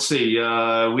 And let's see,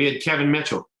 we had Kevin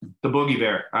Mitchell, the Boogie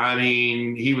Bear. I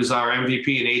mean, he was our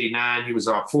MVP in '89. He was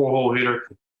our 4-hole hitter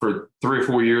for 3 or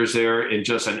 4 years there, and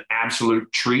just an absolute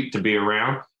treat to be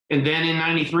around. And then in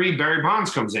 '93, Barry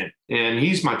Bonds comes in, and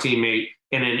he's my teammate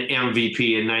and an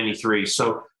MVP in '93.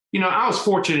 So, I was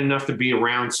fortunate enough to be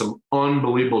around some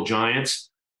unbelievable giants.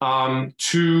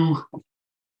 To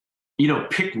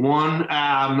pick one,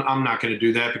 I'm not going to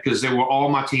do that because they were all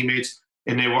my teammates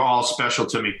and they were all special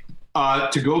to me.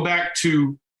 To go back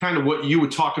to kind of what you were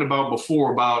talking about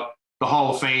before about the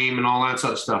Hall of Fame and all that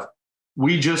sort of stuff,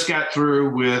 we just got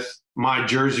through with my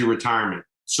jersey retirement.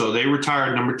 So they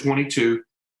retired number 22.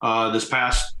 This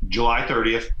past July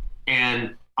 30th,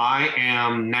 and I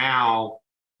am now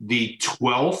the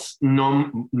 12th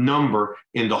number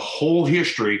in the whole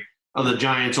history of the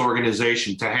Giants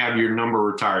organization to have your number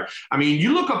retired. I mean,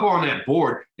 you look up on that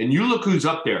board and you look who's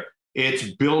up there. It's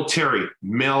Bill Terry,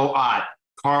 Mel Ott,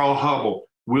 Carl Hubble,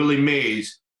 Willie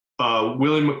Mays,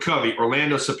 Willie McCovey,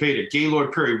 Orlando Cepeda,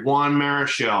 Gaylord Perry, Juan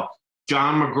Marichal,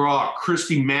 John McGraw,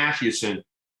 Christy Mathewson,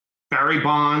 Barry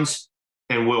Bonds,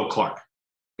 and Will Clark.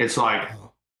 It's like,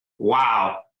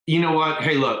 wow. You know what?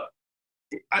 Hey, look,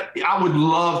 I would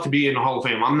love to be in the Hall of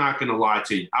Fame. I'm not going to lie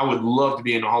to you. I would love to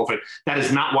be in the Hall of Fame. That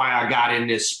is not why I got in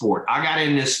this sport. I got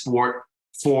in this sport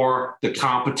for the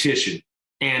competition.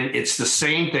 And it's the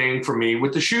same thing for me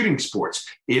with the shooting sports.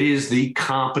 It is the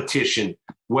competition,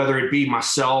 whether it be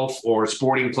myself or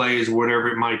sporting plays or whatever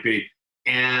it might be.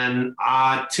 And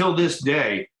till this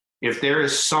day, if there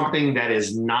is something that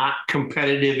is not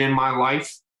competitive in my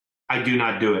life, I do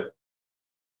not do it.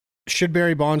 Should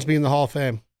Barry Bonds be in the Hall of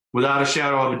Fame? Without a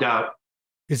shadow of a doubt.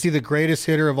 Is he the greatest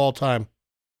hitter of all time?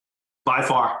 By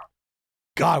far.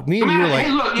 God, me and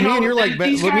you're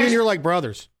like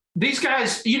brothers. These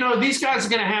guys, these guys are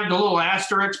going to have the little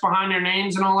asterisks behind their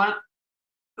names and all that.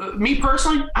 Me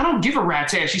personally, I don't give a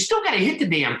rat's ass. You still got to hit the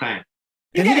damn thing.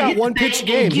 And he got one pitch a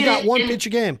game. He got one pitch a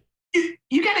game.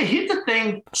 You got to hit the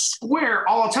thing square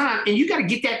all the time, and you got to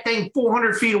get that thing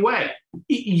 400 feet away.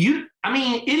 It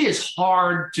is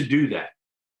hard to do that.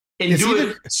 And do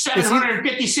it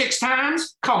 756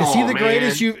 times? Come on, is he the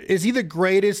greatest? man. Is he the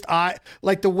greatest?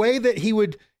 Like the way that he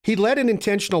led in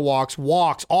intentional walks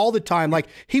all the time. Like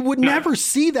he would never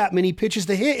see that many pitches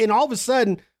to hit, and all of a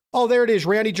sudden, oh, there it is,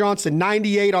 Randy Johnson,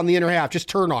 98 on the inner half. Just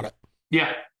turn on it.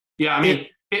 Yeah. I mean,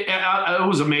 it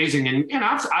was amazing, and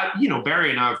Barry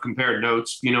and I have compared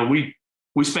notes.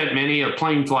 We spent many a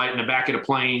plane flight in the back of the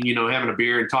plane, having a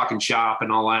beer and talking shop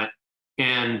and all that.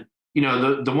 And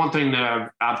the one thing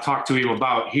that I've talked to him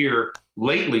about here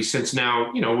lately, since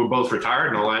now we're both retired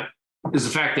and all that, is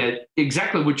the fact that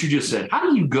exactly what you just said. How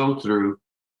do you go through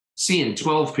seeing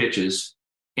 12 pitches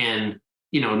and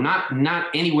not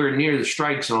anywhere near the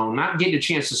strike zone, not getting a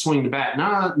chance to swing the bat,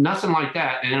 nothing like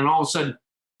that, and then all of a sudden,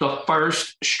 the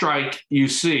first strike you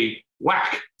see,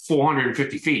 whack,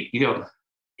 450 feet. You go,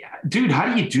 yeah, dude,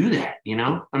 how do you do that?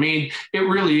 I mean, it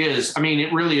really is.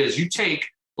 You take,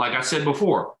 like I said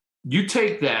before, you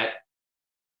take that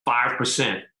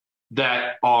 5%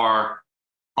 that are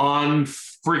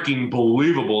unfreaking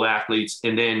believable athletes,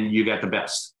 and then you got the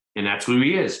best. And that's who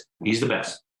he is. He's the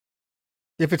best.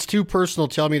 If it's too personal,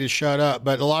 tell me to shut up.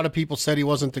 But a lot of people said he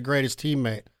wasn't the greatest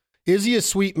teammate. Is he a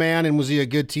sweet man, and was he a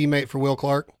good teammate for Will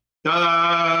Clark?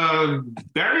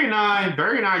 Barry and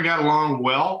I got along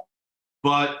well,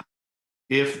 but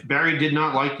if Barry did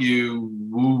not like you,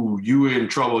 ooh, you were in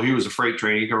trouble. He was a freight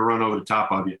train. He could run over the top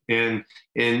of you. And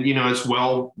it's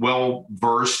well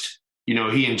versed.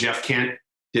 He and Jeff Kent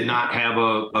did not have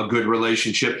a good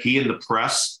relationship. He and the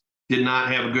press did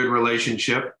not have a good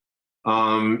relationship,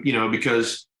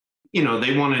 because,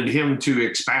 they wanted him to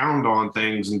expound on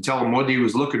things and tell him what he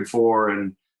was looking for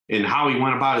and how he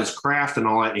went about his craft and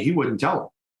all that. And he wouldn't tell them.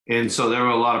 And so there were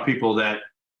a lot of people that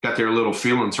got their little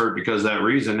feelings hurt because of that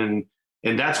reason.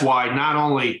 And that's why not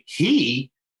only he,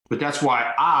 but that's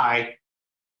why I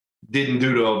didn't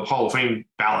do the Hall of Fame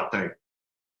ballot thing.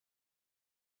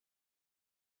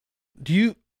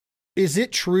 Is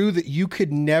it true that you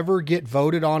could never get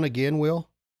voted on again, Will?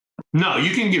 No,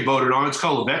 you can get voted on. It's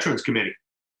called the Veterans Committee.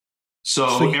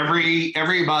 So every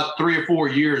about 3 or 4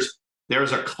 years,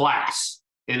 there's a class,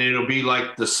 and it'll be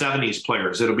like the 70s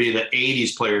players. It'll be the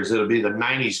 80s players. It'll be the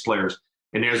 90s players.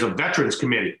 And there's a Veterans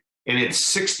Committee, and it's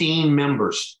 16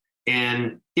 members,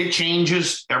 and it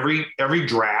changes every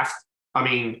draft. I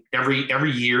mean,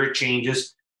 every year it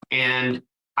changes. And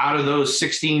out of those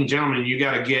 16 gentlemen, you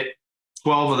got to get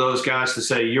 12 of those guys to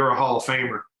say you're a Hall of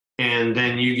Famer, and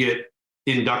then you get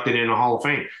inducted in a Hall of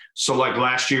Fame. So like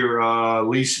last year,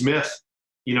 Lee Smith,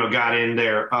 got in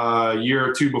there. A year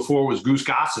or two before was Goose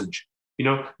Outfitters.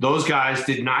 Those guys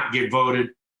did not get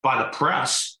voted by the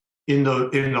press in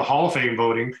the Hall of Fame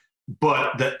voting,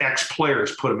 but the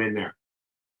ex-players put them in there.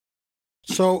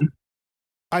 So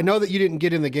I know that you didn't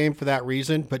get in the game for that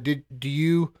reason, but do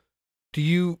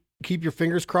you keep your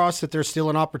fingers crossed that there's still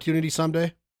an opportunity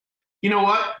someday? You know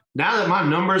what? Now that my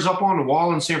number's up on the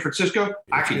wall in San Francisco,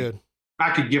 I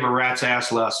could give a rat's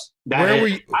ass less.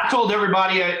 I told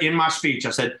everybody in my speech,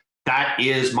 I said, that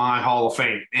is my Hall of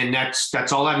Fame. And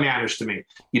that's all that matters to me.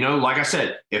 Like I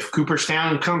said, if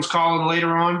Cooperstown comes calling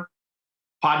later on,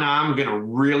 partner, I'm going to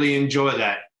really enjoy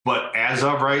that. But as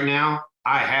of right now,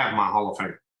 I have my Hall of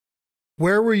Fame.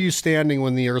 Where were you standing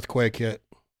when the earthquake hit?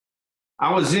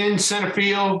 I was in center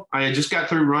field. I had just got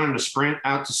through running a sprint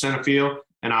out to center field,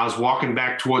 and I was walking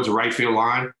back towards the right field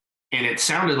line, and it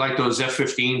sounded like those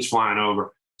F-15s flying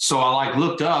over. So I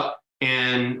looked up,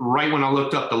 and right when I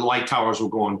looked up, the light towers were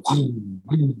going,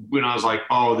 and I was like,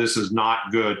 oh, this is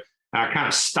not good. And I kind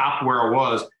of stopped where I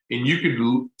was, and you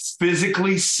could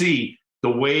physically see the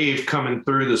wave coming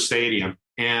through the stadium.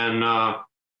 And,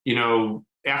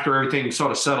 after everything sort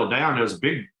of settled down, there was a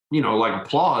big,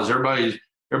 applause. Everybody's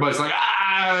like,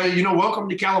 welcome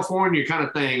to California kind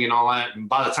of thing and all that. And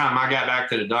by the time I got back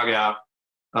to the dugout,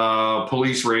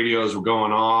 police radios were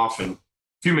going off. And a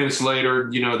few minutes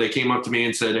later, they came up to me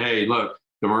and said, hey, look,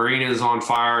 the marina is on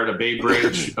fire. The Bay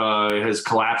Bridge has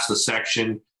collapsed the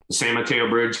section. The San Mateo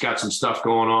Bridge got some stuff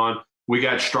going on. We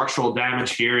got structural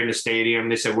damage here in the stadium.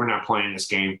 They said, we're not playing this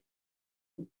game.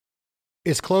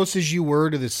 As close as you were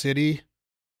to the city,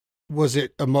 was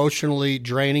it emotionally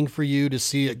draining for you to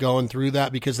see it going through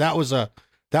that? Because that was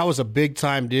a big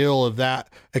time deal of that,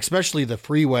 especially the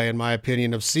freeway, in my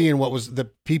opinion, of seeing what was the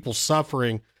people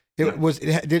suffering. Was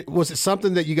it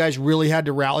something that you guys really had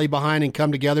to rally behind and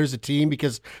come together as a team?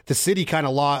 Because the city kind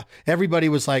of lost, everybody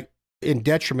was like in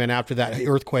detriment after that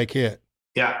earthquake hit.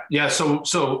 Yeah.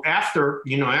 So after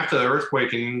the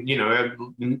earthquake and,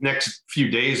 next few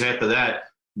days after that,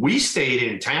 we stayed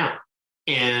in town.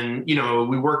 And,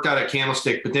 we worked out at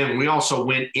Candlestick, but then we also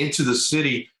went into the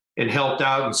city and helped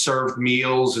out and served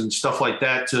meals and stuff like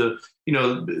that to,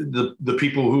 the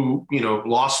people who,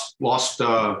 lost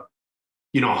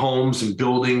homes and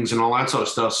buildings and all that sort of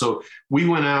stuff. So we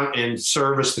went out and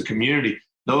serviced the community.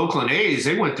 The Oakland A's,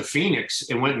 they went to Phoenix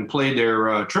and went and played their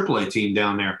AAA team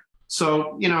down there.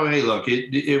 So, hey, look,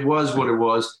 it was what it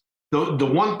was. The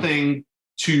one thing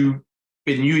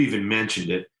and you even mentioned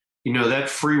it, that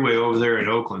freeway over there in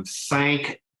Oakland,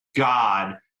 thank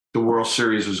God the World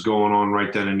Series was going on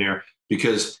right then and there.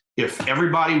 Because if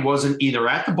everybody wasn't either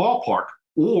at the ballpark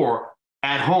or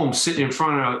at home sitting in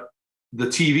front of the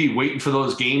TV waiting for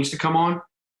those games to come on,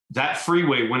 that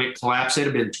freeway, when it collapsed,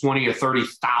 it'd have been 20 or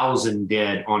 30,000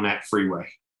 dead on that freeway.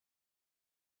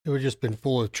 It would just been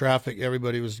full of traffic.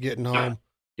 Everybody was getting home.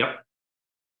 Yep.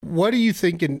 What are you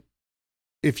thinking?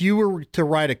 If you were to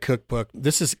write a cookbook,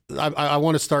 I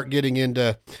want to start getting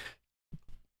into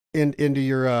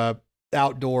your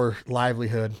outdoor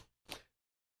livelihood.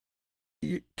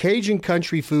 Cajun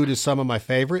country food is some of my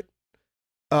favorite,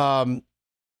 but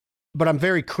I'm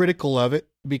very critical of it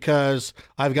because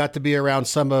I've got to be around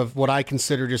some of what I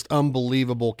consider just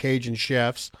unbelievable Cajun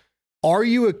chefs. Are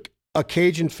you a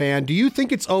Cajun fan? Do you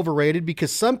think it's overrated?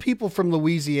 Because some people from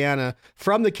Louisiana,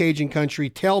 from the Cajun country,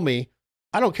 tell me,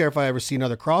 I don't care if I ever see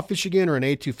another crawfish again or an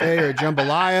etouffee or a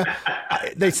jambalaya.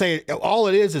 they say all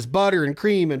it is butter and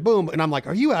cream and boom. And I'm like,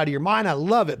 are you out of your mind? I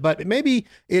love it. But maybe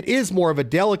it is more of a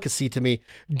delicacy to me.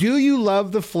 Do you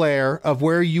love the flair of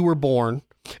where you were born?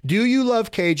 Do you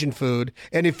love Cajun food?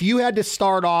 And if you had to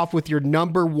start off with your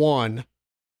number one,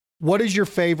 what is your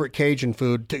favorite Cajun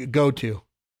food to go to?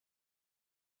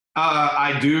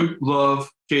 I do love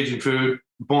Cajun food,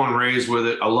 born and raised with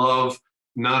it. I love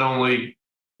not only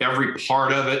every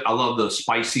part of it, I love the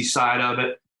spicy side of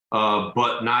it,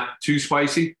 but not too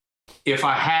spicy. If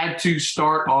I had to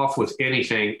start off with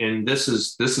anything, and this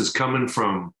is coming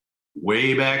from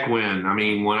way back when, I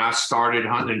mean, when I started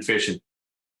hunting and fishing,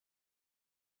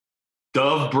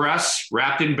 dove breasts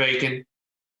wrapped in bacon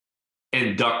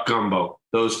and duck gumbo,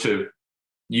 those two.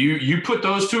 You put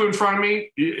those two in front of me,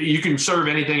 you can serve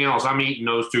anything else. I'm eating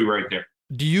those two right there.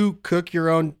 Do you cook your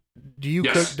own? Do you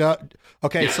Yes. cook dove?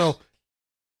 Okay, Yes. so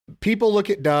people look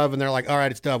at dove and they're like, all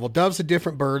right, it's dove. Well, dove's a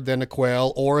different bird than a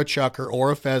quail or a chucker or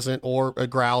a pheasant or a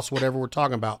grouse, whatever we're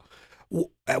talking about.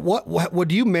 What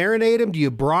do you marinate them? Do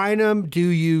you brine them? Do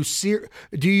you sear?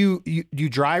 Do you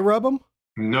dry rub them?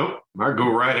 Nope. I go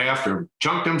right after them.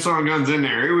 Chunk them son guns in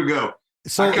there. Here we go.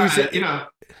 So I is kinda, it,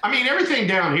 I mean, everything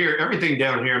down here,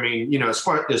 I mean,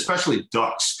 especially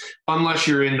ducks, unless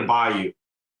you're in the bayou.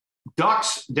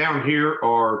 Ducks down here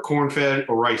are corn-fed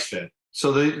or rice-fed.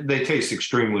 So they taste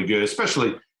extremely good,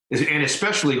 especially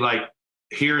like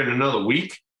here in another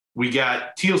week, we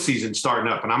got teal season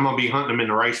starting up and I'm going to be hunting them in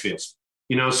the rice fields.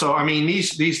 So, I mean,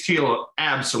 these teal are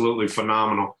absolutely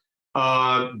phenomenal.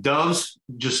 Doves,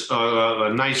 just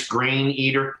a nice grain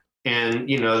eater. And,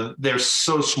 they're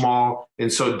so small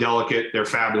and so delicate. They're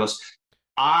fabulous.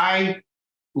 I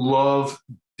love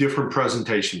different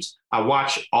presentations. I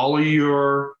watch all of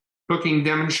your cooking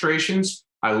demonstrations.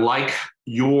 I like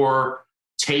your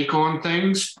take on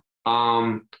things.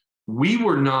 We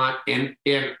were not, and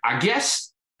I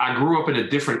guess I grew up in a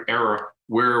different era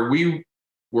where we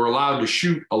were allowed to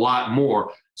shoot a lot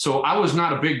more. So I was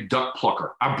not a big duck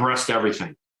plucker. I breast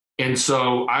everything. And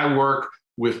so I work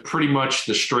with pretty much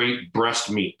the straight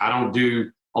breast meat. I don't do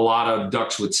a lot of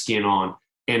ducks with skin on.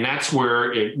 And that's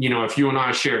where, if you and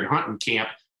I shared hunting camp,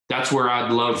 that's where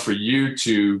I'd love for you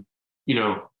to,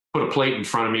 put a plate in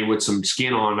front of me with some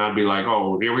skin on. And I'd be like,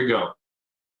 oh, here we go.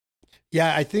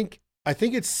 yeah, I think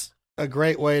it's a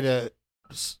great way to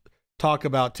talk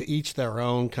about to each their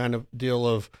own kind of deal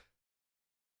of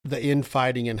the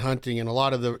infighting and hunting. And a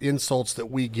lot of the insults that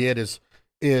we get is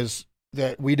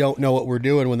that we don't know what we're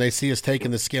doing when they see us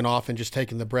taking the skin off and just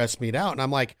taking the breast meat out. And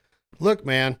I'm like, look,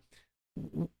 man,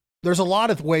 there's a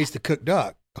lot of ways to cook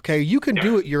duck. Okay. You can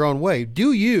do it your own way.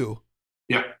 Do you?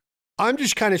 Yeah. I'm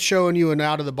just kind of showing you an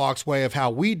out of the box way of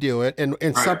how we do it and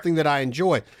Right. something that I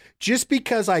enjoy. Just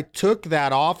because I took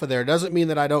that off of there doesn't mean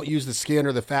that I don't use the skin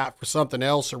or the fat for something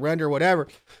else or render or whatever.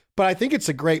 But I think it's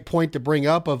a great point to bring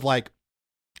up of like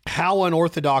how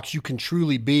unorthodox you can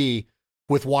truly be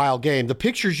with wild game. The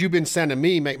pictures you've been sending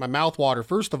me make my mouth water,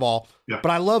 first of all,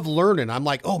 but I love learning. I'm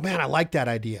like, oh man, I like that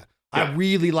idea. Yeah. I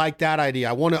really like that idea.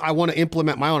 I want to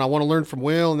implement my own. I want to learn from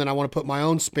Will, and then I want to put my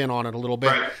own spin on it a little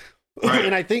bit. Right.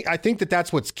 And I think that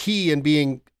that's what's key in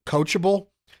being coachable.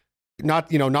 Not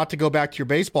to go back to your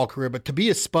baseball career, but to be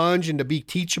a sponge and to be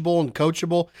teachable and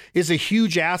coachable is a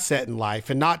huge asset in life,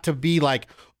 and not to be like,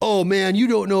 oh man, you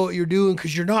don't know what you're doing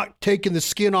because you're not taking the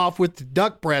skin off with the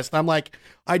duck breast. I'm like,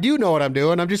 I do know what I'm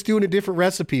doing. I'm just doing a different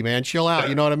recipe, man. Chill out.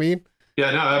 You know what I mean?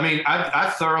 Yeah, no, I mean, I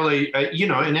thoroughly,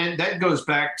 and that goes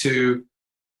back to,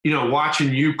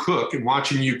 watching you cook and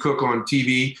watching you cook on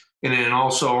TV and then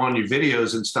also on your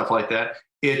videos and stuff like that.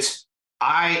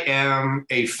 I am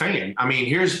a fan. I mean,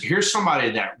 here's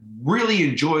somebody that really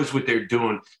enjoys what they're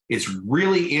doing. It's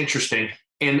really interesting.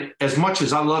 And as much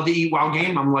as I love to eat wild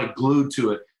game, I'm like glued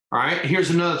to it. All right.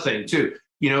 Here's another thing too.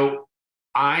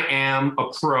 I am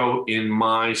a pro in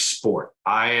my sport.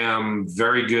 I am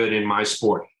very good in my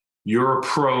sport. You're a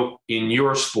pro in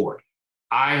your sport.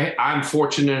 I'm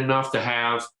fortunate enough to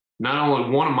have not only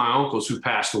one of my uncles who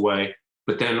passed away,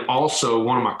 but then also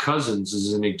one of my cousins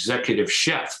is an executive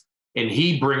chef. And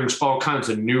he brings all kinds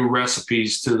of new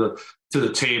recipes to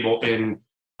the table. And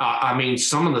I mean,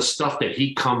 some of the stuff that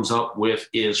he comes up with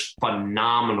is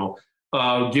phenomenal.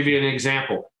 I'll give you an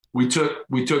example. We took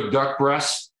duck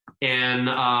breasts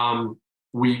and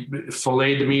we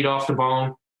filleted the meat off the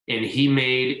bone, and he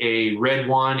made a red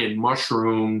wine and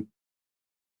mushroom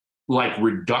like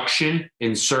reduction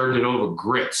and served it over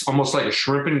grits, almost like a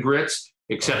shrimp and grits,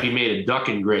 except he made a duck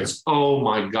and grits. Oh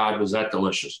my God, was that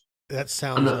delicious. That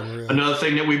sounds unreal. Another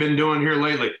thing that we've been doing here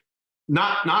lately,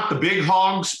 not the big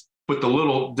hogs, but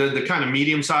the kind of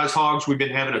medium-sized hogs. We've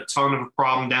been having a ton of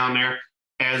problem down there,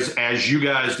 as you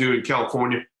guys do in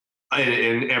California.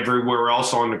 and everywhere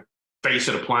else on the face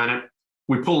of the planet.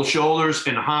 We pull the shoulders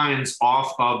and the hinds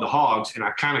off of the hogs, and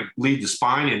I kind of leave the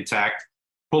spine intact,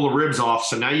 pull the ribs off.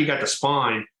 So now you got the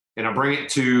spine, and I bring it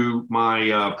to my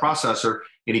processor,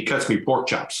 and he cuts me pork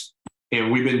chops.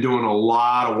 And we've been doing a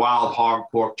lot of wild hog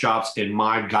pork chops, and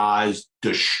my guys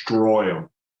destroy them.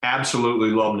 Absolutely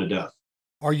love them to death.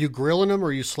 Are you grilling them or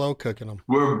are you slow cooking them?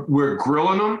 We're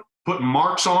grilling them, putting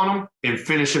marks on them, and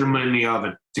finishing them in the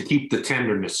oven to keep the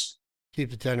tenderness.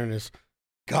 Keep the tenderness.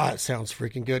 God, it sounds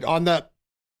freaking good. On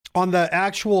the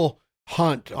actual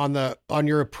hunt, on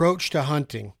your approach to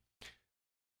hunting,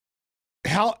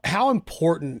 how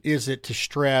important is it to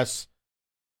stress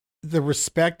the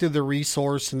respect of the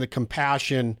resource and the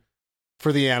compassion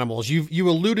for the animals? You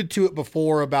alluded to it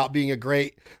before about being a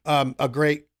great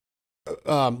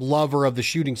lover of the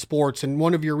shooting sports. And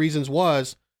one of your reasons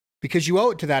was because you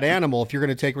owe it to that animal if you're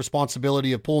going to take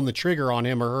responsibility of pulling the trigger on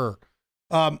him or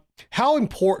her. How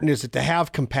important is it to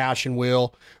have compassion,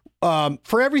 Will,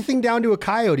 for everything down to a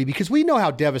coyote? Because we know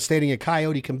how devastating a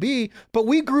coyote can be, but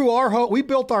we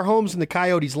built our homes in the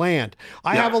coyote's land.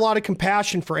 I have a lot of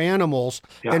compassion for animals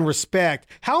and respect.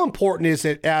 How important is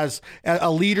it as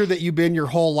a leader that you've been your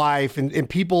whole life and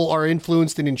people are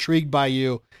influenced and intrigued by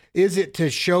you? Is it to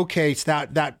showcase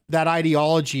that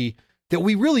ideology that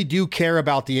we really do care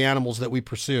about the animals that we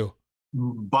pursue?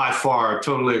 By far, I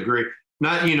totally agree.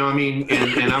 Not,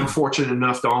 and I'm fortunate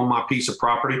enough to own my piece of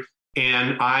property,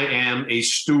 and I am a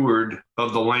steward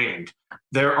of the land.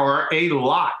 There are a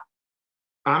lot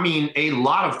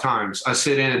of times I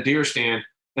sit in a deer stand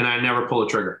and I never pull a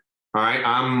trigger. All right.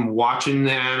 I'm watching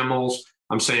the animals.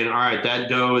 I'm saying, all right, that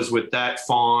doe is with that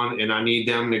fawn and I need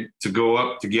them to go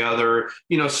up together,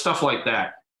 stuff like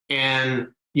that. And,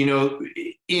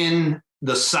 in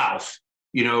the South,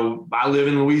 I live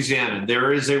in Louisiana.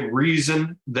 There is a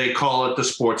reason they call it the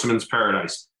sportsman's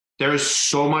paradise. There's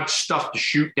so much stuff to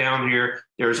shoot down here.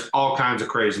 There's all kinds of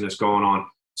craziness going on.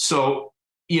 So,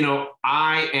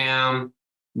 I am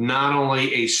not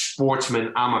only a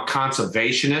sportsman, I'm a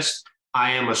conservationist.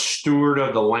 I am a steward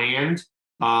of the land.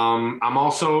 I'm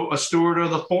also a steward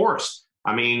of the forest.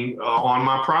 On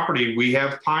my property, we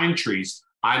have pine trees.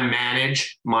 I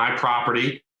manage my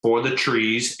property for the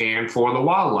trees and for the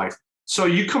wildlife. So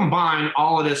you combine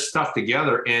all of this stuff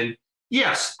together, and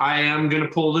yes, I am going to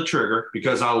pull the trigger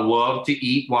because I love to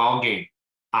eat wild game.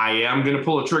 I am going to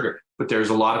pull the trigger, but there's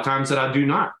a lot of times that I do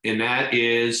not. And that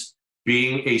is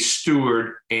being a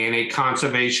steward and a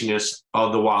conservationist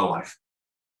of the wildlife.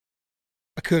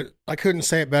 I couldn't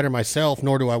say it better myself,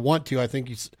 nor do I want to. I think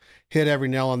you hit every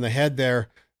nail on the head there.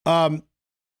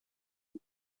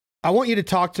 I want you to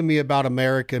talk to me about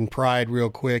American pride real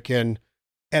quick and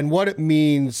what it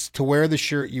means to wear the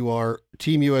shirt you are,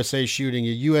 Team USA shooting, a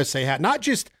USA hat, not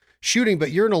just shooting,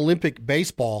 but you're an Olympic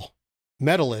baseball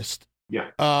medalist. Yeah.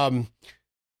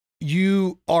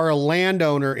 You are a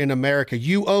landowner in America.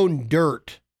 You own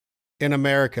dirt in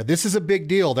America. This is a big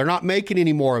deal. They're not making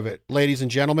any more of it, ladies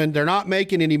and gentlemen. They're not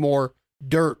making any more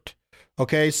dirt.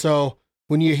 Okay. So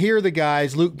when you hear the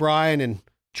guys, Luke Bryan and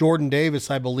Jordan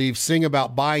Davis, I believe, sing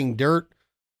about buying dirt,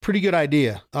 pretty good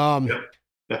idea.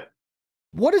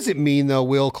 What does it mean though,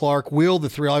 Will Clark, Will the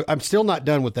Thrill? I'm still not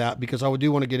done with that because I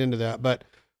do want to get into that, but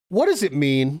what does it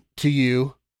mean to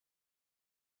you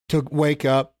to wake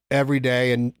up every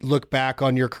day and look back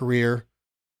on your career,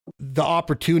 the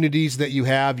opportunities that you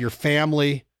have, your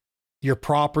family, your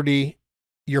property,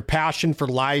 your passion for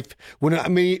life?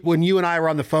 When you and I were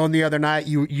on the phone the other night,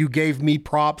 you gave me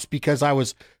props because I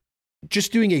was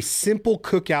just doing a simple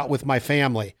cookout with my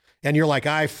family. And you're like,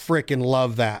 I freaking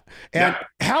love that. And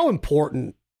how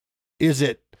important is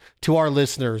it to our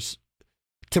listeners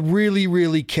to really,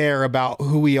 really care about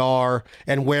who we are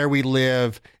and where we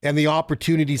live and the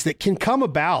opportunities that can come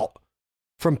about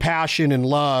from passion and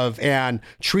love and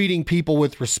treating people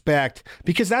with respect?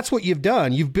 Because that's what you've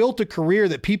done. You've built a career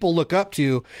that people look up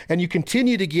to and you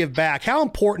continue to give back. How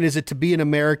important is it to be an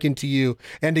American to you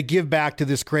and to give back to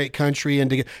this great country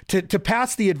and to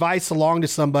pass the advice along to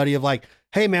somebody of like,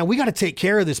 hey man, we got to take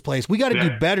care of this place. We got to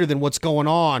do better than what's going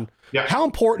on. Yeah. How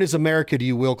important is America to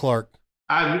you, Will Clark?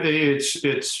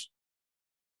 It's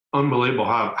unbelievable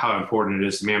how important it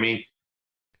is to me.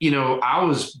 I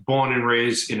was born and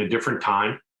raised in a different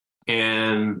time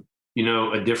and,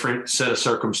 a different set of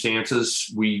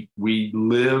circumstances. We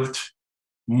lived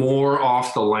more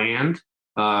off the land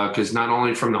because not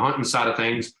only from the hunting side of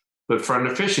things, but from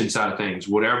the fishing side of things,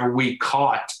 whatever we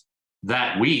caught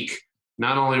that week,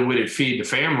 not only would it feed the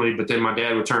family, but then my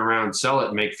dad would turn around and sell it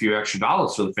and make a few extra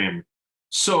dollars for the family.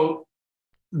 So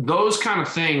those kind of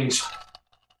things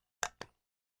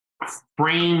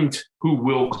framed who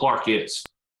Will Clark is.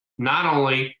 not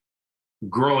only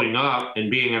growing up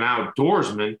and being an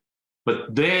outdoorsman,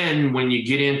 but then when you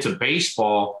get into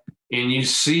baseball and you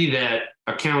see that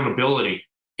accountability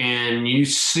and you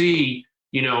see,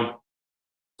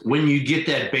 when you get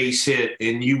that base hit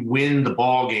and you win the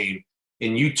ball game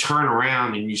and you turn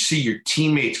around and you see your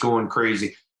teammates going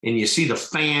crazy and you see the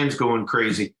fans going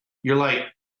crazy, you're like,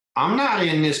 I'm not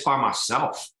in this by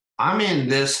myself. I'm in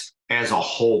this as a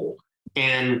whole.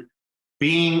 And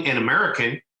being an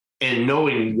American and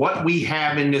knowing what we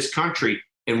have in this country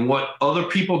and what other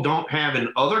people don't have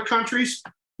in other countries,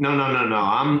 no.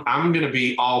 I'm going to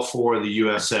be all for the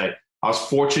USA. I was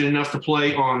fortunate enough to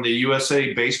play on the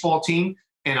USA baseball team,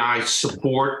 and I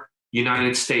support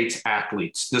United States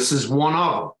athletes. This is one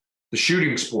of them, the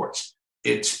shooting sports.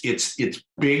 It's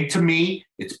big to me.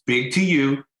 It's big to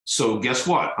you. So guess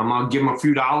what? I'm going to give them a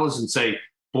few dollars and say,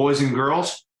 boys and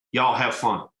girls, y'all have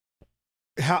fun.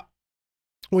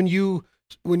 When you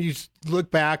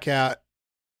look back at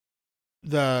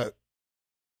the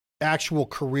actual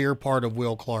career part of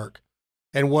Will Clark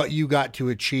and what you got to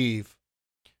achieve,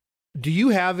 do you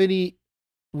have any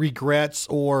regrets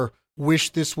or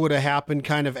wish this would have happened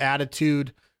kind of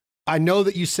attitude? I know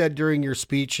that you said during your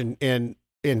speech in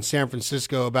San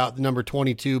Francisco about the number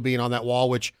 22 being on that wall,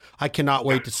 which I cannot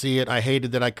wait to see it. I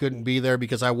hated that I couldn't be there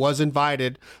because I was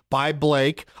invited by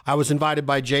Blake. I was invited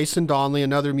by Jason Donnelly,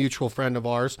 another mutual friend of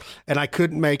ours, and I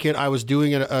couldn't make it. I was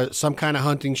doing some kind of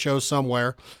hunting show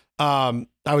somewhere.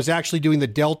 I was actually doing the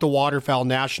Delta Waterfowl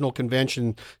National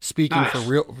Convention, speaking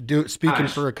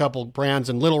for a couple brands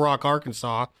in Little Rock,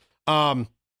 Arkansas.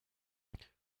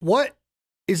 What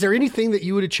is there anything that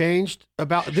you would have changed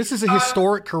about this? Is a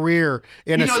historic career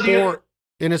in a sport.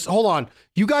 Hold on,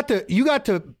 you got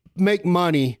to make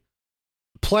money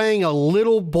playing a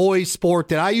little boy sport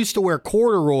that I used to wear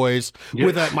corduroys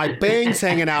with my bangs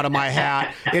hanging out of my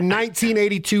hat in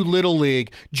 1982 Little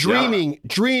League,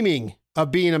 dreaming of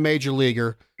being a major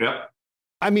leaguer. Yep.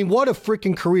 I mean, what a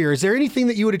freaking career. Is there anything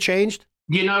that you would have changed?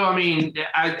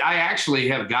 I actually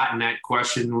have gotten that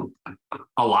question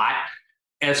a lot.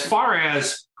 As far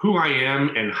as who I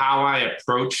am and how I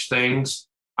approach things,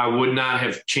 I would not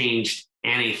have changed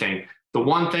anything. The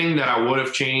one thing that I would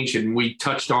have changed, and we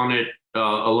touched on it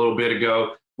a little bit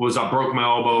ago, was I broke my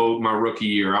elbow my rookie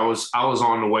year. I was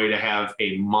on the way to have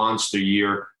a monster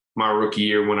year my rookie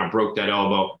year when I broke that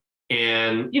elbow.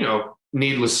 And,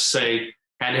 needless to say,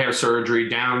 had to have surgery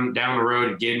down the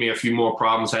road. It gave me a few more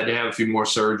problems, had to have a few more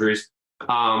surgeries.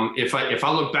 If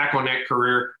I look back on that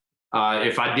career,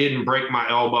 if I didn't break my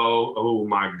elbow, oh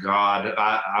my God,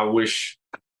 I wish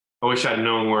I'd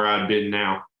known where I'd been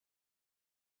now.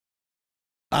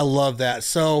 I love that.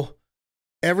 So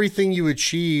everything you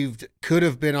achieved could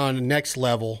have been on the next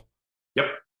level. Yep.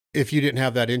 If you didn't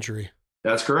have that injury.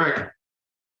 That's correct.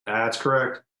 And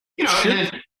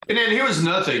then here was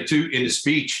another thing too in the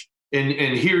speech. And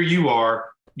here you are,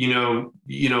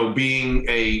 being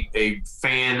a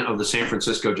fan of the San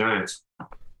Francisco Giants.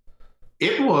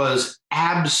 It was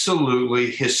absolutely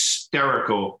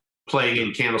hysterical playing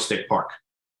in Candlestick Park.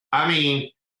 I mean,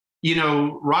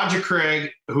 Roger Craig,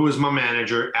 who was my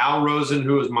manager, Al Rosen,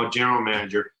 who was my general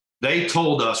manager, they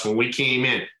told us when we came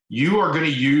in, you are going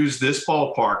to use this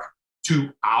ballpark to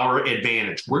our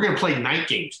advantage. We're going to play night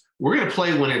games. We're going to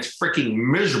play when it's freaking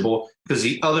miserable because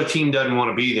the other team doesn't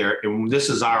want to be there. And this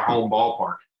is our home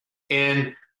ballpark.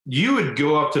 And you would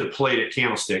go up to the plate at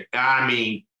Candlestick. I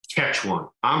mean, catch one.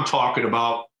 I'm talking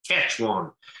about catch one.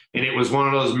 And it was one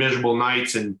of those miserable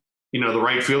nights. And, the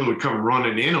right fielder would come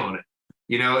running in on it,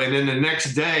 and then the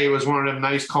next day it was one of them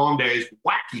nice calm days.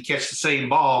 Whack, you catch the same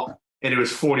ball and it was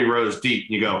 40 rows deep.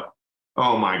 And you go,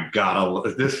 oh my God,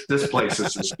 this place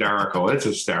is hysterical. It's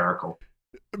hysterical.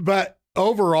 But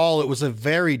overall, it was a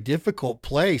very difficult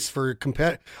place for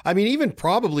even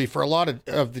probably for a lot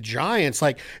of the Giants.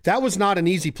 Like, that was not an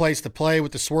easy place to play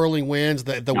with the swirling winds,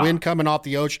 the wind coming off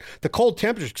the ocean, the cold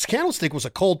temperatures. 'Cause Candlestick was a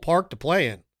cold park to play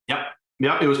in.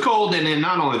 Yep. It was cold. And then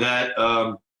not only that,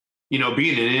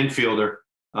 being an infielder,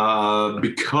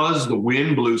 because the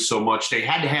wind blew so much, they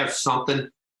had to have something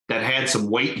that had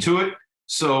some weight to it.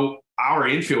 So our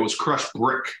infield was crushed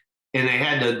brick, and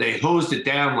they hosed it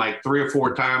down like 3 or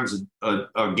 4 times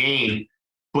a game,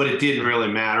 but it didn't really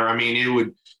matter. I mean, it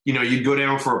would, you'd go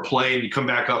down for a play and you come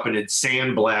back up and it'd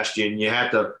sand blast you and you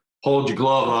had to hold your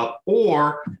glove up,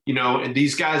 or, and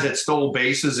these guys that stole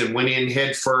bases and went in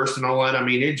head first and all that, I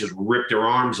mean, it just ripped their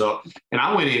arms up. And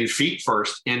I went in feet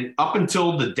first. And up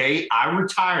until the day I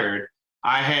retired,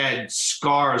 I had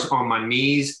scars on my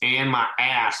knees and my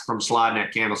ass from sliding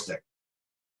that Candlestick.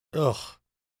 Ugh.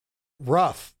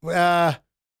 Rough.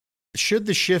 Should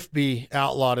the shift be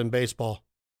outlawed in baseball?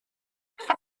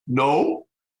 No,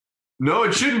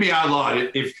 it shouldn't be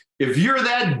outlawed. If you're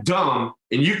that dumb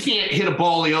and you can't hit a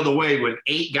ball the other way when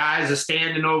 8 guys are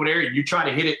standing over there and you try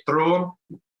to hit it through them,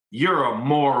 you're a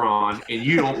moron and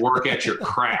you don't work at your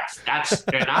craft.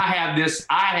 And I had this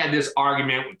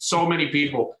argument with so many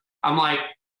people. I'm like,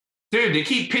 dude, they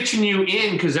keep pitching you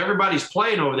in because everybody's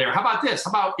playing over there. How about this?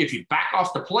 How about if you back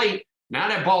off the plate? Now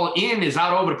that ball in is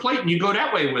out over the plate and you go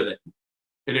that way with it.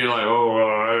 And you're like,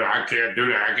 I can't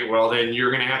do that. Well, then you're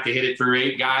going to have to hit it through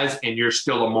 8 guys and you're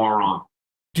still a moron.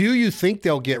 Do you think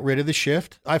they'll get rid of the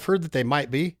shift? I've heard that they might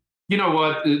be. You know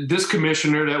what? This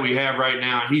commissioner that we have right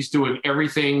now, he's doing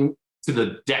everything to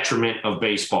the detriment of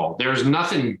baseball. There's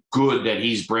nothing good that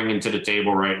he's bringing to the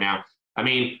table right now. I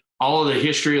mean, all of the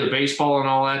history of the baseball and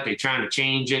all that, they're trying to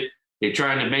change it. They're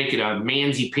trying to make it a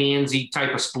mansy-pansy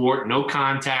type of sport, no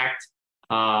contact.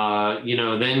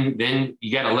 Then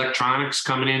you got electronics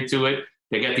coming into it.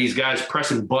 They got these guys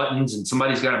pressing buttons and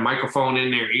somebody's got a microphone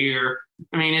in their ear.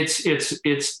 I mean,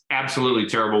 it's absolutely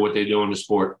terrible what they do in the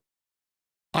sport.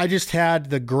 I just had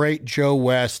the great Joe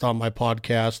West on my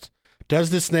podcast. Does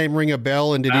this name ring a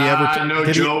bell? And did he ever? I know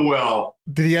Joe well.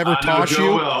 Did he ever toss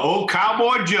you? Well. Oh,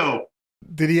 Cowboy Joe.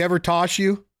 Did he ever toss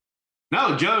you?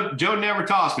 No, Joe never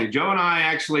tossed me. Joe and I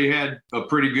actually had a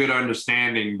pretty good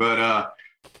understanding, but I'll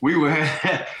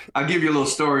give you a little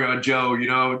story on Joe. You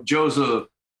know, Joe's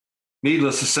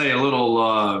needless to say, a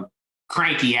little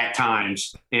cranky at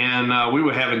times. And we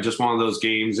were having just one of those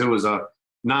games. It was a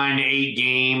 9-8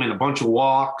 game and a bunch of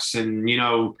walks and,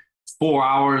 4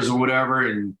 hours or whatever.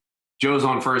 And Joe's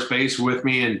on first base with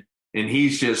me. And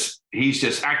he's just,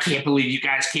 I can't believe you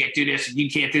guys can't do this. And you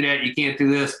can't do that. You can't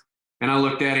do this. And I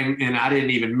looked at him and I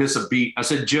didn't even miss a beat. I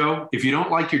said, Joe, if you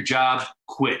don't like your job,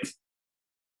 quit.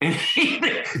 And he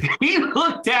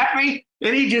looked at me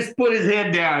and he just put his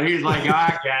head down. He's like, oh,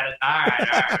 I got it.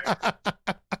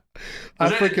 All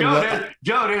right.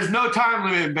 Joe, there's no time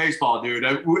limit in baseball, dude.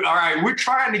 All right, we're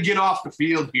trying to get off the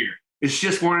field here. It's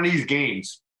just one of these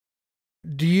games.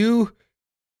 Do you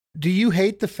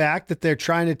hate the fact that they're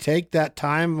trying to take that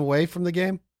time away from the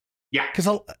game? Yeah. Because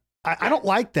I don't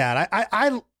like that.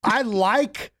 I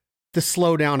like the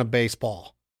slowdown of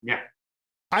baseball. Yeah.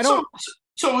 I don't.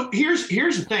 So here's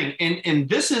the thing, and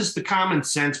this is the common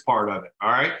sense part of it,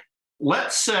 all right?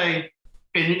 Let's say,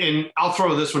 and I'll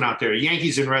throw this one out there,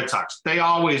 Yankees and Red Sox, they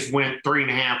always went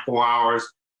 3.5, 4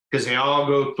 hours because they all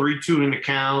go 3-2 in the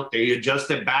count. They adjust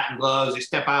their bat and gloves. They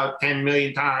step out 10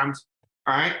 million times,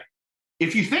 all right?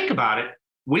 If you think about it,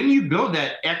 when you go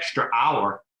that extra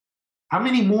hour, how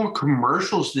many more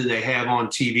commercials do they have on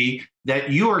TV that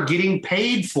you are getting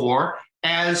paid for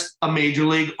as a major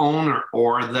league owner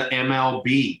or the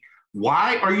MLB?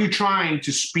 Why are you trying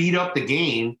to speed up the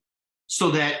game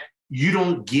so that you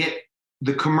don't get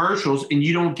the commercials and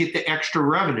you don't get the extra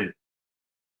revenue?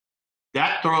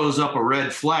 That throws up a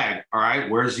red flag. All right,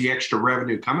 where's the extra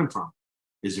revenue coming from?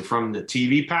 Is it from the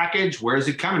TV package? Where is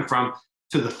it coming from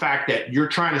to the fact that you're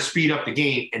trying to speed up the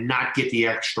game and not get the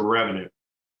extra revenue?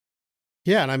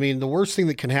 Yeah, and I mean, the worst thing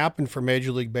that can happen for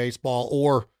Major League Baseball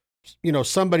or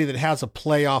somebody that has a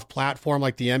playoff platform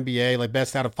like the NBA, like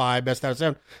best out of 5, best out of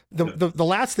 7. The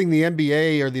last thing the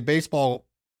NBA or the baseball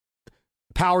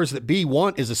powers that be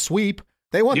want is a sweep.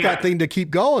 They want that thing to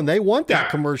keep going. They want that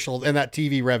commercial and that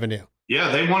TV revenue.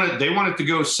 Yeah, they want it to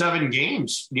go 7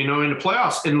 games, in the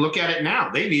playoffs. And look at it now.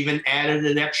 They've even added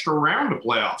an extra round of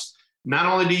playoffs. Not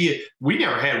only we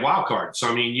never had wild cards. So,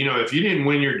 I mean, if you didn't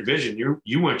win your division,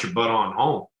 you went your butt on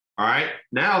home. All right.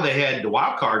 Now they had the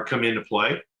wild card come into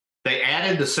play. They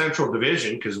added the Central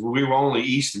Division because we were only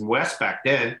East and West back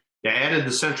then. They added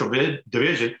the Central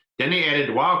Division. Then they added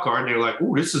the wild card, and they were like,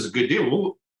 "Ooh, this is a good deal.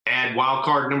 We'll add wild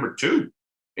card number 2."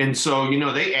 And so,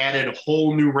 they added a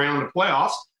whole new round of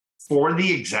playoffs for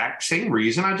the exact same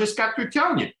reason I just got through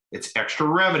telling you. It's extra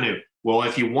revenue. Well,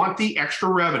 if you want the extra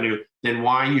revenue, then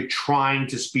why are you trying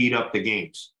to speed up the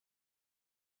games?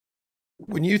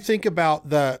 When you think about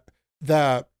the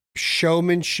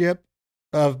showmanship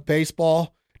of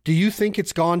baseball, do you think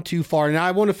it's gone too far? Now I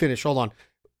want to finish. Hold on.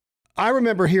 I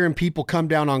remember hearing people come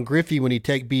down on Griffey when he'd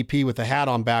take BP with the hat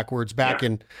on backwards back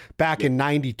in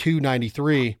 92,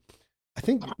 93. I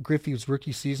think Griffey's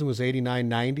rookie season was 89,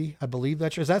 90. I believe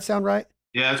that's true. Does that sound right?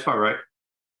 Yeah, that's about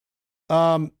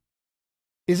right.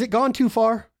 Is it gone too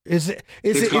far? It's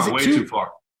gone way too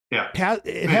far. Yeah.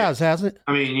 It has, hasn't it?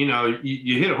 I mean,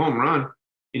 you hit a home run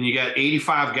and you got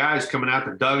 85 guys coming out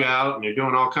the dugout and they're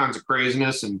doing all kinds of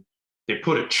craziness and they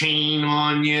put a chain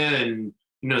on you and,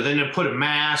 then they put a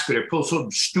mask or they put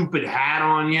some stupid hat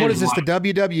on you. What is this, the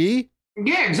WWE?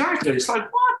 Yeah, exactly. It's like,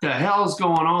 what the hell is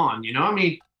going on? I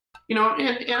mean,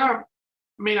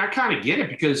 I kind of get it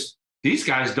because These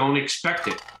guys don't expect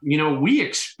it. You know, we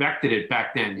expected it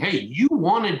back then. Hey, you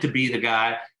wanted to be the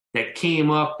guy that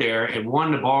came up there and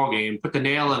won the ball game, put the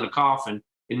nail in the coffin,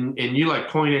 and you like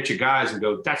point at your guys and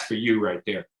go, that's for you right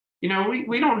there. You know,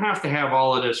 we don't have to have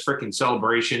all of this freaking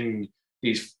celebration,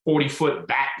 these 40-foot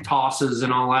bat tosses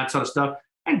and all that sort of stuff.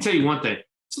 I can tell you one thing.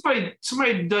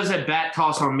 Somebody does that bat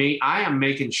toss on me, I am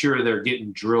making sure they're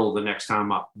getting drilled the next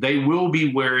time up. They will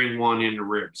be wearing one in the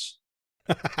ribs.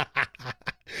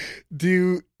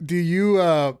 Do you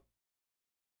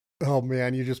oh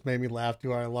man, you just made me laugh.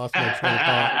 I lost my train of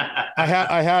thought.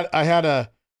 I had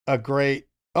a great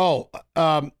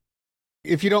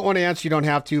if you don't want to answer, you don't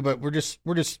have to, but we're just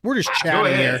chatting. Go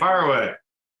ahead, here. Fire away.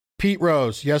 Pete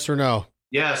Rose, yes or no?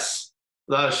 Yes,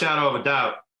 without a shadow of a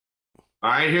doubt. All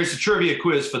right, here's the trivia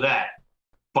quiz for that.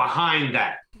 Behind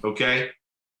that, okay?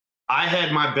 I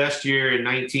had my best year in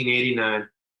 1989,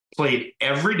 played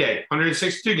every day,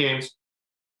 162 games.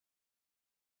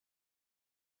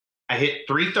 I hit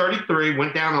 333,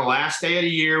 went down the last day of the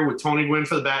year with Tony Gwynn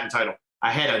for the batting title.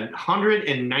 I had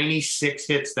 196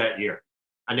 hits that year.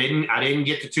 I didn't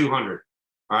get to 200.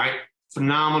 All right,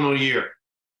 phenomenal year.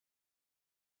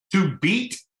 To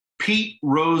beat Pete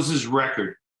Rose's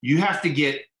record, you have to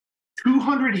get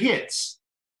 200 hits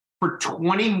for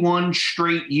 21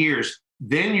 straight years.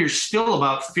 Then you're still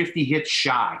about 50 hits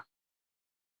shy.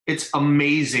 It's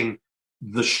amazing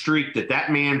the streak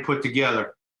that man put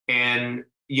together. And,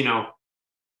 you know,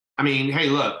 I mean, hey,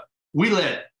 look, we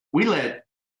let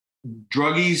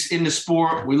druggies in the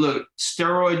sport. We let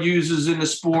steroid users in the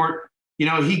sport. You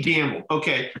know, he gambled.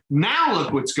 Okay, now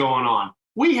look what's going on.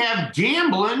 We have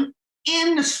gambling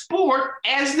in the sport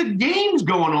as the game's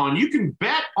going on. You can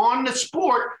bet on the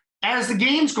sport as the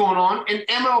game's going on, and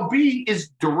MLB is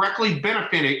directly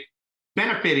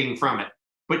benefiting from it.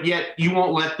 But yet you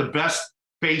won't let the best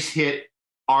base hit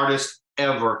artist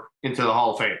ever into the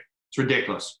Hall of Fame. It's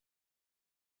ridiculous.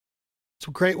 It's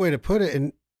a great way to put it.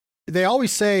 And they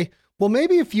always say, well,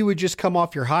 maybe if you would just come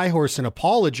off your high horse and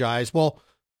apologize. Well,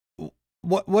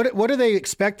 what do they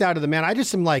expect out of the man? I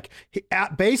just am like,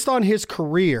 based on his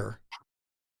career,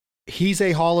 he's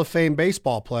a Hall of Fame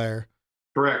baseball player.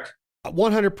 Correct.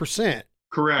 100%.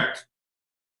 Correct.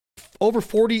 Over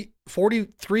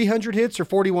 4,300 hits or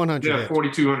 4,100 Yeah, hits?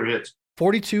 4,200 hits.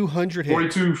 4,200 hits.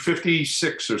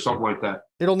 4,256 or something like that.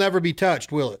 It'll never be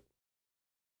touched, will it?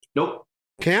 Nope.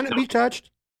 Can it be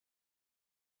touched?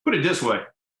 Put it this way.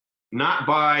 Not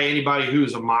by anybody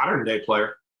who's a modern day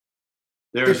player.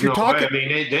 There's no way. I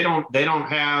mean, they don't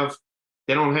have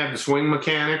the swing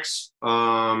mechanics.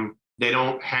 They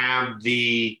don't have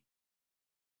the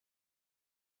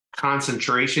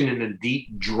concentration and the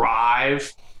deep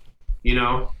drive.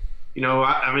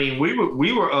 I mean,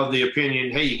 we were of the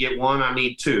opinion, hey, you get one, I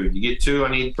need two. You get two,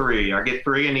 I need three. I get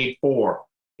three, I need four.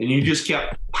 And you just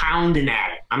kept pounding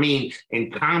at it. I mean,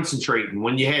 and concentrating.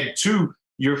 When you had two,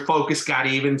 your focus got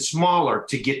even smaller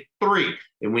to get three.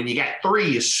 And when you got three,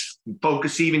 your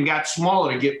focus even got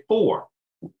smaller to get four.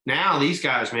 Now these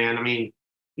guys, man, I mean,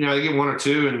 they get one or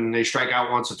two and they strike out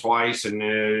once or twice and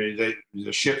the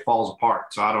shit falls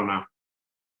apart. So I don't know.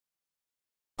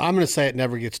 I'm going to say it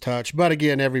never gets touched. But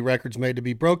again, every record's made to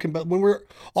be broken. But when we're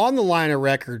on the line of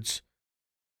records,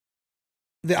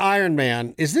 the Iron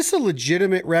Man, is this a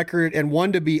legitimate record and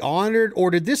one to be honored,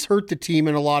 or did this hurt the team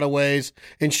in a lot of ways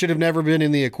and should have never been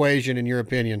in the equation, in your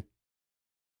opinion?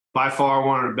 By far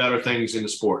one of the better things in the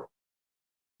sport.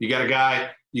 You got a guy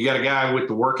with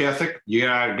the work ethic. You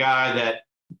got a guy that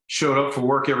showed up for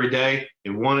work every day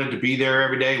and wanted to be there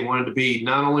every day, wanted to be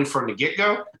not only from the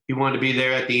get-go, he wanted to be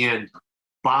there at the end.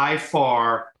 By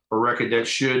far a record that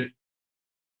should,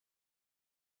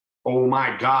 oh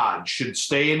my God, should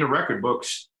stay in the record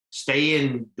books, stay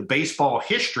in the baseball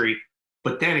history.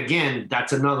 But then again,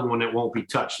 that's another one that won't be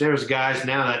touched. There's guys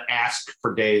now that ask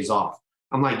for days off.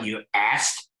 I'm like, you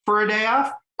asked for a day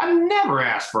off? I've never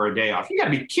asked for a day off. You got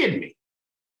to be kidding me.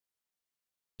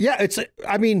 Yeah,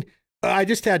 I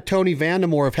just had Tony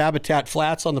Vandemore of Habitat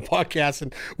Flats on the podcast,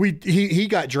 and he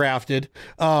got drafted.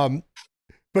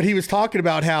 But he was talking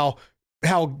about how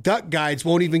duck guides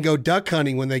won't even go duck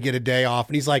hunting when they get a day off.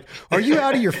 And he's like, are you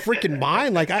out of your freaking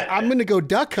mind? Like, I'm going to go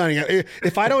duck hunting.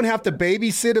 If I don't have to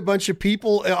babysit a bunch of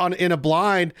people in a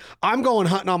blind, I'm going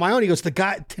hunting on my own. He goes, the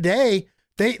guy today,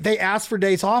 they ask for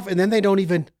days off and then they don't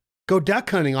even go duck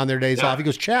hunting on their days off. He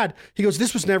goes, Chad,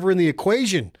 this was never in the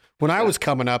equation when I was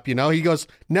coming up, He goes,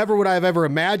 never would I have ever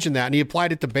imagined that. And he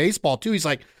applied it to baseball too. He's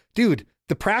like, dude,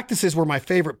 the practices were my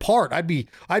favorite part. I'd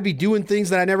be doing things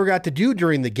that I never got to do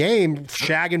during the game,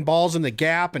 shagging balls in the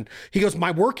gap. And he goes,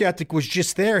 my work ethic was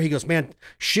just there. He goes, man,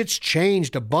 shit's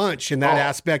changed a bunch in that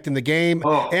aspect in the game.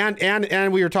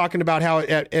 And we were talking about how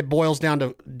it boils down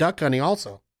to duck hunting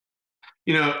also.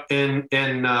 You know, and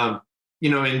you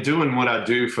know, in doing what I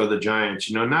do for the Giants,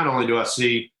 you know, not only do I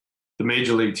see the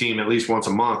major league team at least once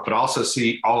a month, but I also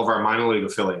see all of our minor league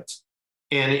affiliates.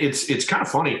 And it's kind of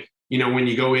funny. You know, when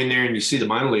you go in there and you see the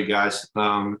minor league guys,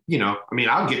 you know, I mean,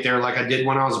 I'll get there like I did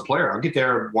when I was a player. I'll get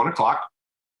there at 1:00.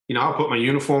 You know, I'll put my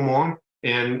uniform on.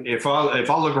 And if I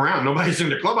look around, nobody's in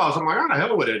the clubhouse, I'm like, oh, the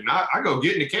hell with it. And I go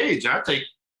get in the cage. I take,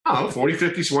 I don't know, 40,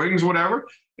 50 swings, whatever.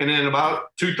 And then about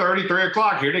 2:30,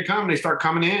 3:00, here they come. They start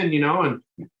coming in, you know, and,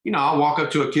 you know, I'll walk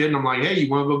up to a kid and I'm like, hey, you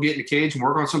want to go get in the cage and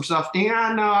work on some stuff?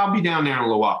 Yeah, no, I'll be down there in a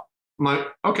little while. I'm like,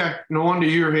 okay, no wonder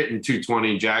you're hitting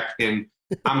 220, Jack. And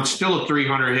I'm still a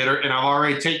 300 hitter, and I've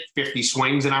already taken 50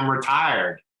 swings, and I'm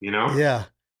retired. You know? Yeah,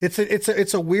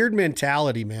 it's a weird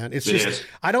mentality, man. It's just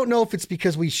I don't know if it's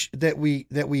because that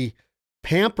we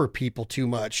pamper people too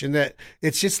much, and that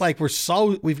it's just like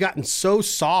we've gotten so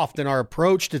soft in our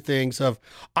approach to things. Of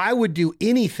I would do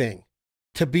anything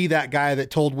to be that guy that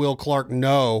told Will Clark,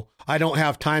 no, I don't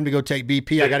have time to go take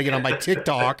BP. I got to get on my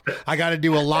TikTok. I got to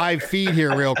do a live feed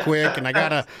here real quick. And I got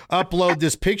to upload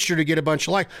this picture to get a bunch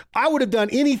of likes. I would have done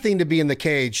anything to be in the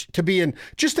cage, to be in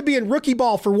rookie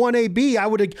ball for 1AB. I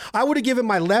would have given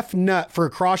my left nut for a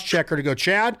cross checker to go,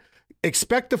 Chad,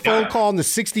 expect the phone call in the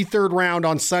 63rd round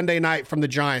on Sunday night from the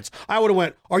Giants. I would have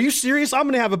went, are you serious? I'm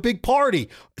going to have a big party.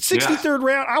 63rd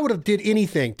round. I would have did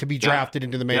anything to be drafted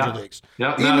into the major leagues.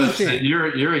 Yeah. Anything.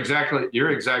 You're exactly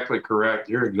correct.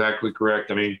 You're exactly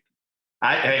correct. I mean,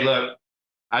 hey, look,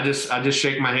 I just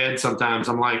shake my head sometimes.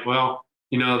 I'm like, well,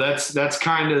 you know, that's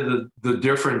kind of the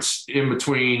difference in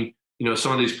between, you know,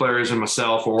 some of these players and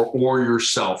myself or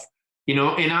yourself, you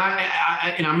know, and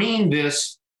I mean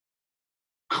this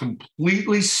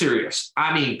completely serious.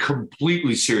 I mean,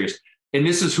 completely serious. And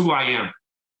this is who I am.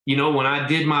 You know, when I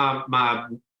did my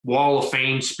Wall of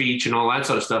Fame speech and all that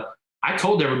sort of stuff, I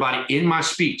told everybody in my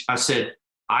speech, I said,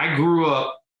 I grew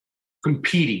up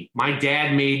competing. My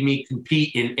dad made me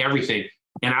compete in everything.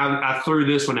 And I threw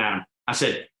this one at him. I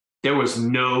said, there was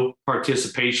no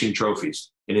participation trophies.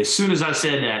 And as soon as I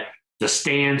said that, the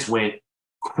stands went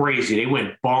crazy. They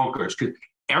went bonkers because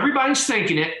everybody's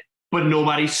thinking it, but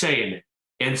nobody's saying it.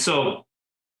 And so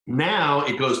now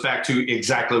it goes back to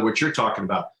exactly what you're talking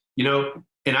about, you know,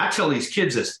 and I tell these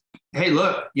kids this, hey,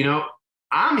 look, you know,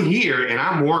 I'm here and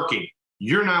I'm working.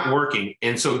 You're not working.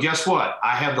 And so guess what?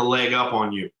 I have the leg up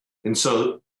on you. And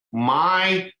so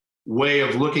my way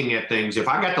of looking at things, if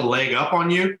I got the leg up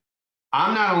on you,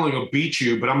 I'm not only going to beat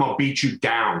you, but I'm going to beat you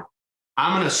down.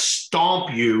 I'm going to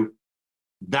stomp you.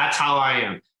 That's how I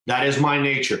am. That is my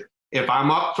nature. If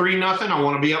I'm up 3-0, I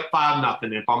want to be up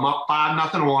 5-0. If I'm up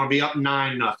 5-0, I want to be up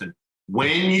 9-0.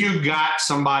 When you got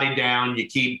somebody down, you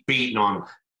keep beating on them.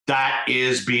 That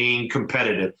is being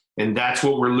competitive. And that's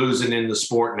what we're losing in the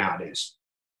sport nowadays.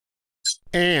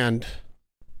 And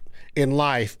in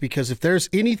life, because if there's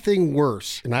anything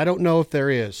worse, and I don't know if there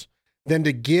is, than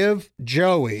to give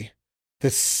Joey the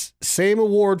same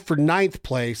award for 9th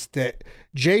place that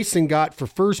Jason got for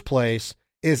 1st place,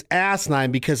 is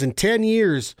asinine. Because in 10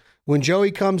 years, when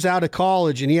Joey comes out of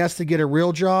college and he has to get a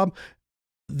real job,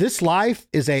 this life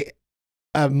is a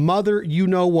mother, you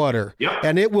know whatter. Yep.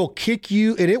 And it will kick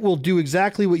you, and it will do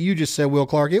exactly what you just said, Will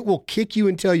Clark. It will kick you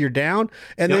until you're down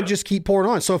and then just keep pouring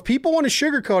on. So if people want to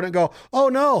sugarcoat it and go, oh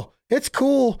no, it's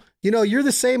cool, you know, you're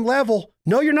the same level.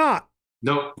 No, you're not.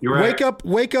 No, you're right.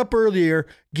 Wake up earlier,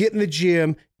 get in the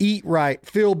gym, eat right,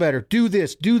 feel better, do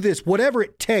this, whatever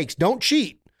it takes. Don't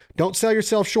cheat. Don't sell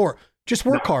yourself short. Just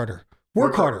work harder.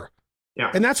 Work harder.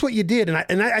 Yeah. And that's what you did.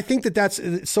 And I think that's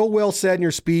so well said in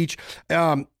your speech.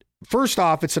 First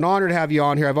off, it's an honor to have you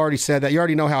on here. I've already said that. You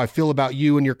already know how I feel about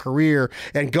you and your career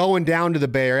and going down to the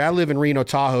Bay Area. I live in Reno,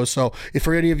 Tahoe. So if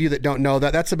for any of you that don't know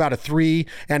that, that's about a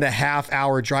 3.5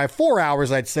 hour drive, 4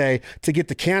 hours, I'd say, to get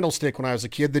to Candlestick when I was a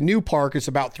kid. The new park is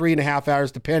about 3.5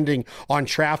 hours, depending on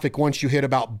traffic once you hit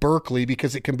about Berkeley,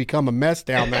 because it can become a mess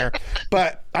down there.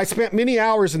 But I spent many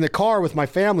hours in the car with my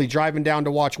family driving down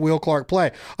to watch Will Clark play.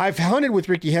 I've hunted with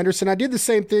Ricky Henderson. I did the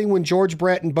same thing when George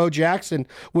Brett and Bo Jackson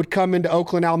would come into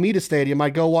Oakland Alameda Stadium.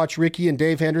 I'd go watch Ricky and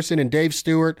Dave Henderson and Dave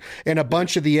Stewart and a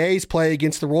bunch of the A's play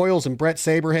against the Royals, and Brett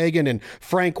Saberhagen and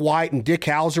Frank White, and Dick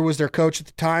Hauser was their coach at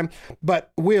the time.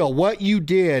 But Will, what you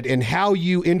did and how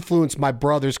you influenced my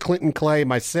brothers, Clinton Clay,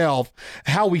 myself,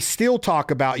 how we still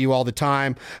talk about you all the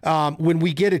time. When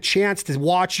we get a chance to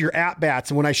watch your at-bats,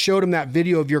 and when I showed him that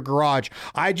video of your garage.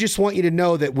 I just want you to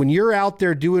know that when you're out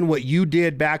there doing what you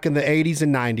did back in the 80s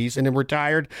and 90s and then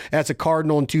retired as a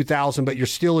Cardinal in 2000, but you're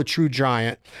still a true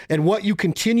giant, and what you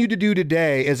continue to do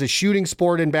today as a shooting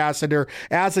sport ambassador,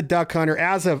 as a duck hunter,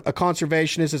 as a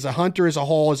conservationist, as a hunter as a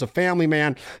whole, as a family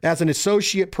man, as an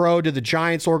associate pro to the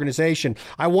Giants organization,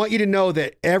 I want you to know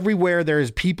that everywhere there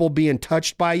is people being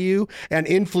touched by you and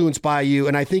influenced by you.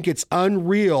 And I think it's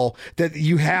unreal that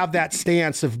you have that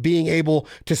stance of being able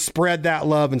to spread that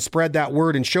love and spread that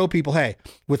word and show people, hey,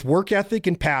 with work ethic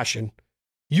and passion,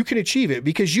 you can achieve it,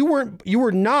 because you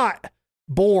were not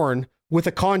born with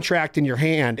a contract in your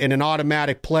hand and an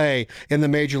automatic play in the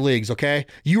major leagues. Okay.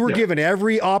 You were given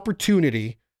every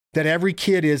opportunity that every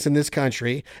kid is in this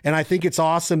country. And I think it's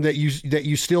awesome that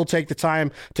you still take the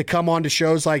time to come on to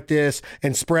shows like this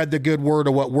and spread the good word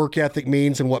of what work ethic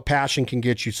means and what passion can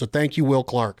get you. So thank you, Will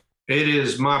Clark. It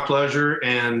is my pleasure.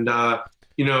 And,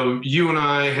 you and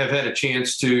I have had a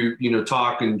chance to,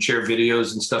 talk and share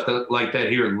videos and stuff like that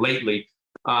here lately.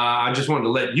 I just wanted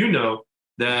to let you know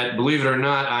that, believe it or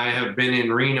not, I have been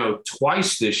in Reno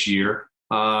twice this year.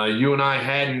 You and I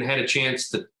hadn't had a chance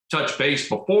to touch base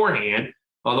beforehand.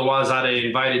 Otherwise, I'd have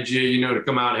invited you, to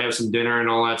come out and have some dinner and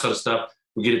all that sort of stuff.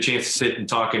 We get a chance to sit and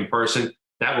talk in person.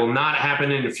 That will not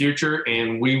happen in the future.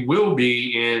 And we will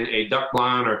be in a duck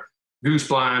blind or goose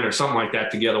blind or something like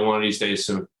that together one of these days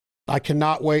soon. I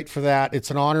cannot wait for that. It's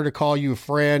an honor to call you a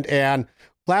friend. And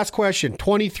last question,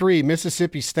 23,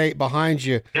 Mississippi State behind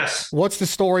you. Yes. What's the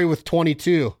story with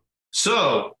 22?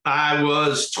 So I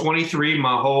was 23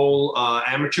 my whole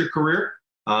amateur career.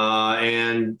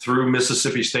 And through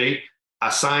Mississippi State, I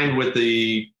signed with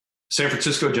the San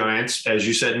Francisco Giants, as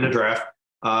you said, in the draft.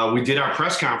 We did our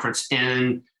press conference,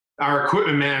 and our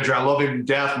equipment manager, I love him to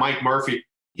death, Mike Murphy,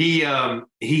 he had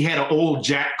an old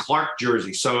Jack Clark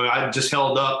jersey. So I just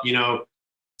held up,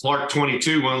 Clark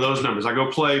 22, one of those numbers. I go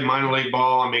play minor league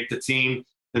ball. I make the team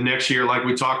the next year, like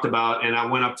we talked about. And I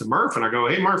went up to Murph and I go,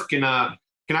 hey, Murph, can I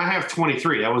have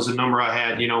 23? That was the number I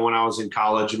had, when I was in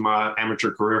college in my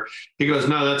amateur career. He goes,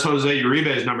 no, that's Jose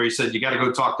Uribe's number. He said, you got to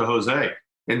go talk to Jose.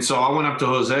 And so I went up to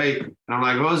Jose and I'm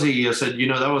like, Jose, I said,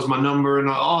 that was my number. And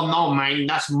oh, no, man,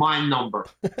 that's my number.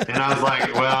 And I was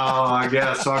like, well, I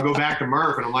guess. So I go back to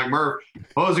Murph and I'm like, Murph,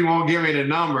 Jose won't give me the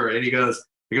number. And he goes,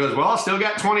 well, I still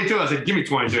got 22. I said, give me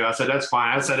 22. I said, that's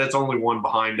fine. I said, that's only one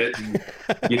behind it. And,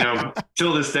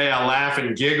 till this day, I laugh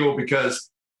and giggle because,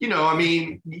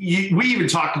 we even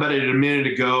talked about it a minute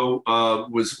ago,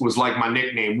 was like my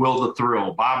nickname, Will the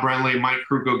Thrill. Bob Brenly and Mike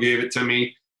Krukow gave it to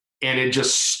me, and it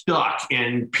just stuck.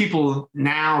 And people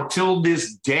now, till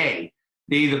this day,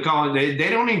 they either call it, they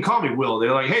don't even call me Will.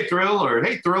 They're like, hey, Thrill, or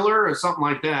hey, Thriller, or something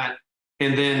like that.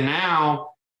 And then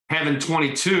now, having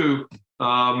 22,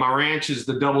 my ranch is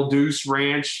the Double Deuce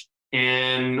Ranch,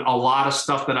 and a lot of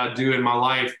stuff that I do in my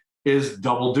life is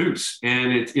Double Deuce,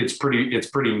 and it's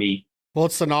pretty neat. Well,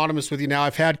 it's synonymous with you now.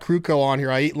 I've had Krukow on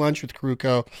here. I eat lunch with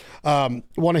Krukow.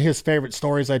 One of his favorite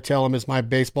stories I tell him is my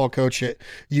baseball coach at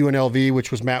UNLV, which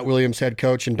was Matt Williams' head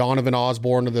coach, and Donovan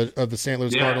Osborne of the St.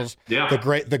 Louis Cardinals. Yeah.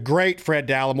 The great Fred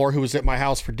Dallimore, who was at my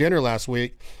house for dinner last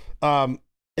week. In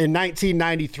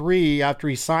 1993, after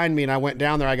he signed me and I went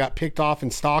down there, I got picked off in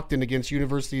Stockton against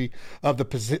University of the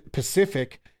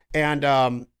Pacific,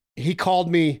 and he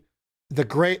called me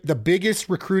the biggest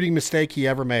recruiting mistake he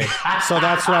ever made. So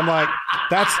that's what I'm like.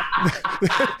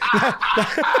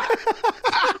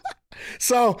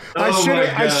 So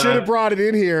I should have brought it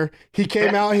in here. He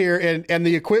came out here and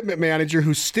the equipment manager,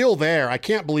 who's still there, I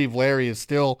can't believe Larry is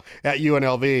still at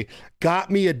UNLV,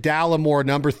 got me a Dallimore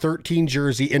number 13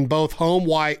 jersey in both home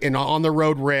white and on the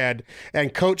road red.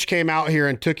 And coach came out here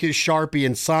and took his Sharpie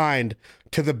and signed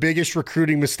to the biggest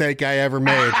recruiting mistake I ever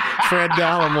made, Fred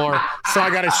Dallimore. So I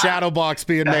got a shadow box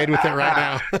being made with it right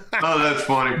now. Oh, that's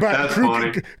funny. That's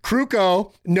funny.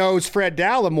 Krukow knows Fred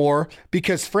Dallimore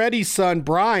because Freddie's son,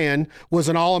 Brian, was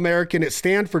an All-American at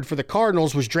Stanford for the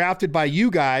Cardinals, was drafted by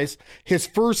you guys. His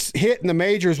first hit in the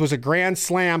majors was a grand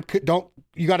slam.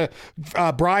 You got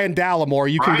to Brian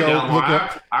Dallimore. Look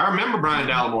up. I remember Brian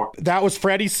Dallimore. That was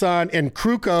Freddie's son, and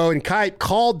Krukow and Kipe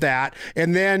called that.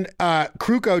 And then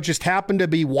Krukow just happened to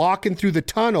be walking through the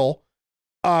tunnel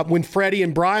when Freddie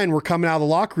and Brian were coming out of the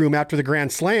locker room after the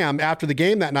grand slam, after the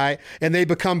game that night, and they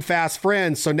become fast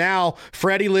friends. So now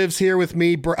Freddie lives here with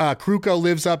me. Krukow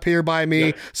lives up here by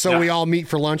me. We all meet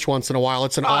for lunch once in a while.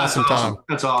 It's an awesome time.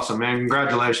 That's awesome, man.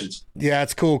 Congratulations. Yeah,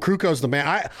 it's cool. Krukow's the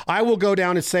man. I will go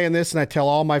down and saying this, and I tell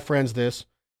all my friends this.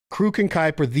 Kruk and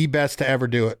Kipe are the best to ever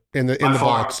do it in the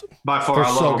box. By far. They're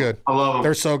so good. I love them.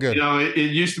 They're so good.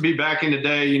 It used to be back in the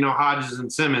day, Hodges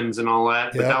and Simmons and all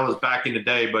that, but that was back in the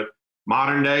day. But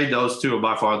modern day, those two are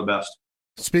by far the best.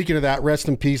 Speaking of that, rest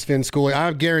in peace, Vin Scully.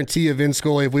 I guarantee you, Vin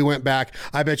Scully, if we went back,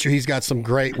 I bet you he's got some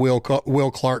great Will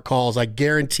Clark calls. I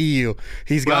guarantee you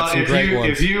he's got some great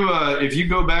ones. If you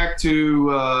go back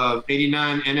to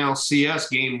 89 NLCS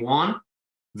Game 1,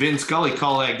 Vin Scully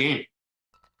called that game.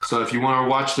 So if you want to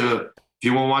watch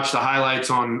the highlights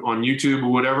on YouTube or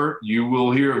whatever, you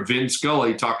will hear Vin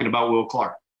Scully talking about Will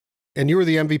Clark. And you were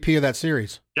the MVP of that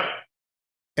series. Yep.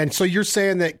 And so you're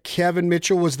saying that Kevin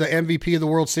Mitchell was the MVP of the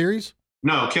World Series?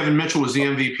 No, Kevin Mitchell was the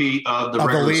MVP of the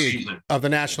regular season. Of the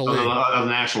National League. Of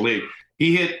the National League.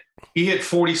 He hit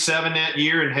 47 that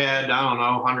year and had,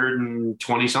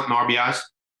 120 something RBIs.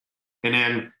 And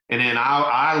then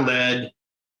I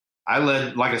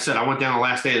led, like I said, I went down the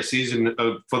last day of the season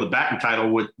for the batting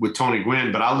title with Tony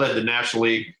Gwynn, but I led the National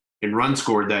League in runs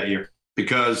scored that year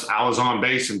because I was on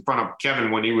base in front of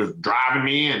Kevin when he was driving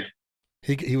me in.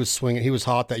 He was swinging. He was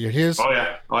hot that year. Oh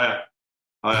yeah.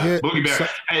 Boogie Bear.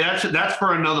 Hey, that's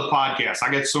for another podcast.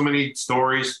 I got so many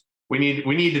stories. We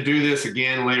need to do this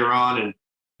again later on,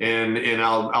 and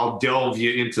I'll delve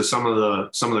you into some of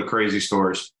the crazy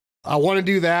stories. I want to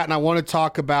do that, and I want to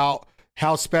talk about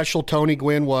how special Tony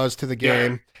Gwynn was to the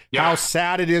game. Yeah. How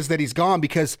sad it is that he's gone,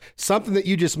 because something that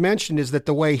you just mentioned is that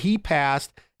the way he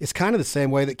passed is kind of the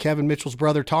same way that Kevin Mitchell's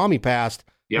brother Tommy passed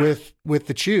with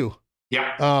the chew.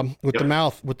 Yeah. With the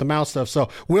mouth stuff. So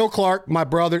Will Clark, my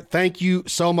brother, thank you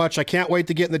so much. I can't wait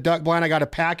to get in the duck blind. I got a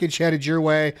package headed your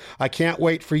way. I can't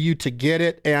wait for you to get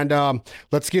it. And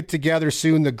let's get together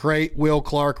soon. The great Will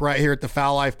Clark right here at the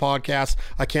Fowl Life Podcast.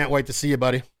 I can't wait to see you,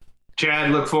 buddy.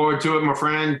 Chad, look forward to it, my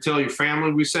friend. Tell your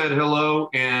family we said hello.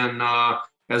 And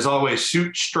as always,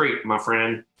 shoot straight, my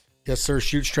friend. Yes, sir.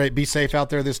 Shoot straight. Be safe out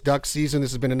there this duck season.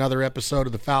 This has been another episode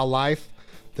of the Fowl Life.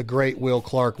 The great Will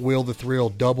Clark, Will the Thrill,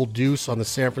 double deuce on the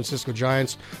San Francisco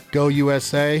Giants. Go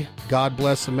USA. God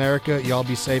bless America. Y'all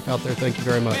be safe out there. Thank you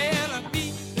very much.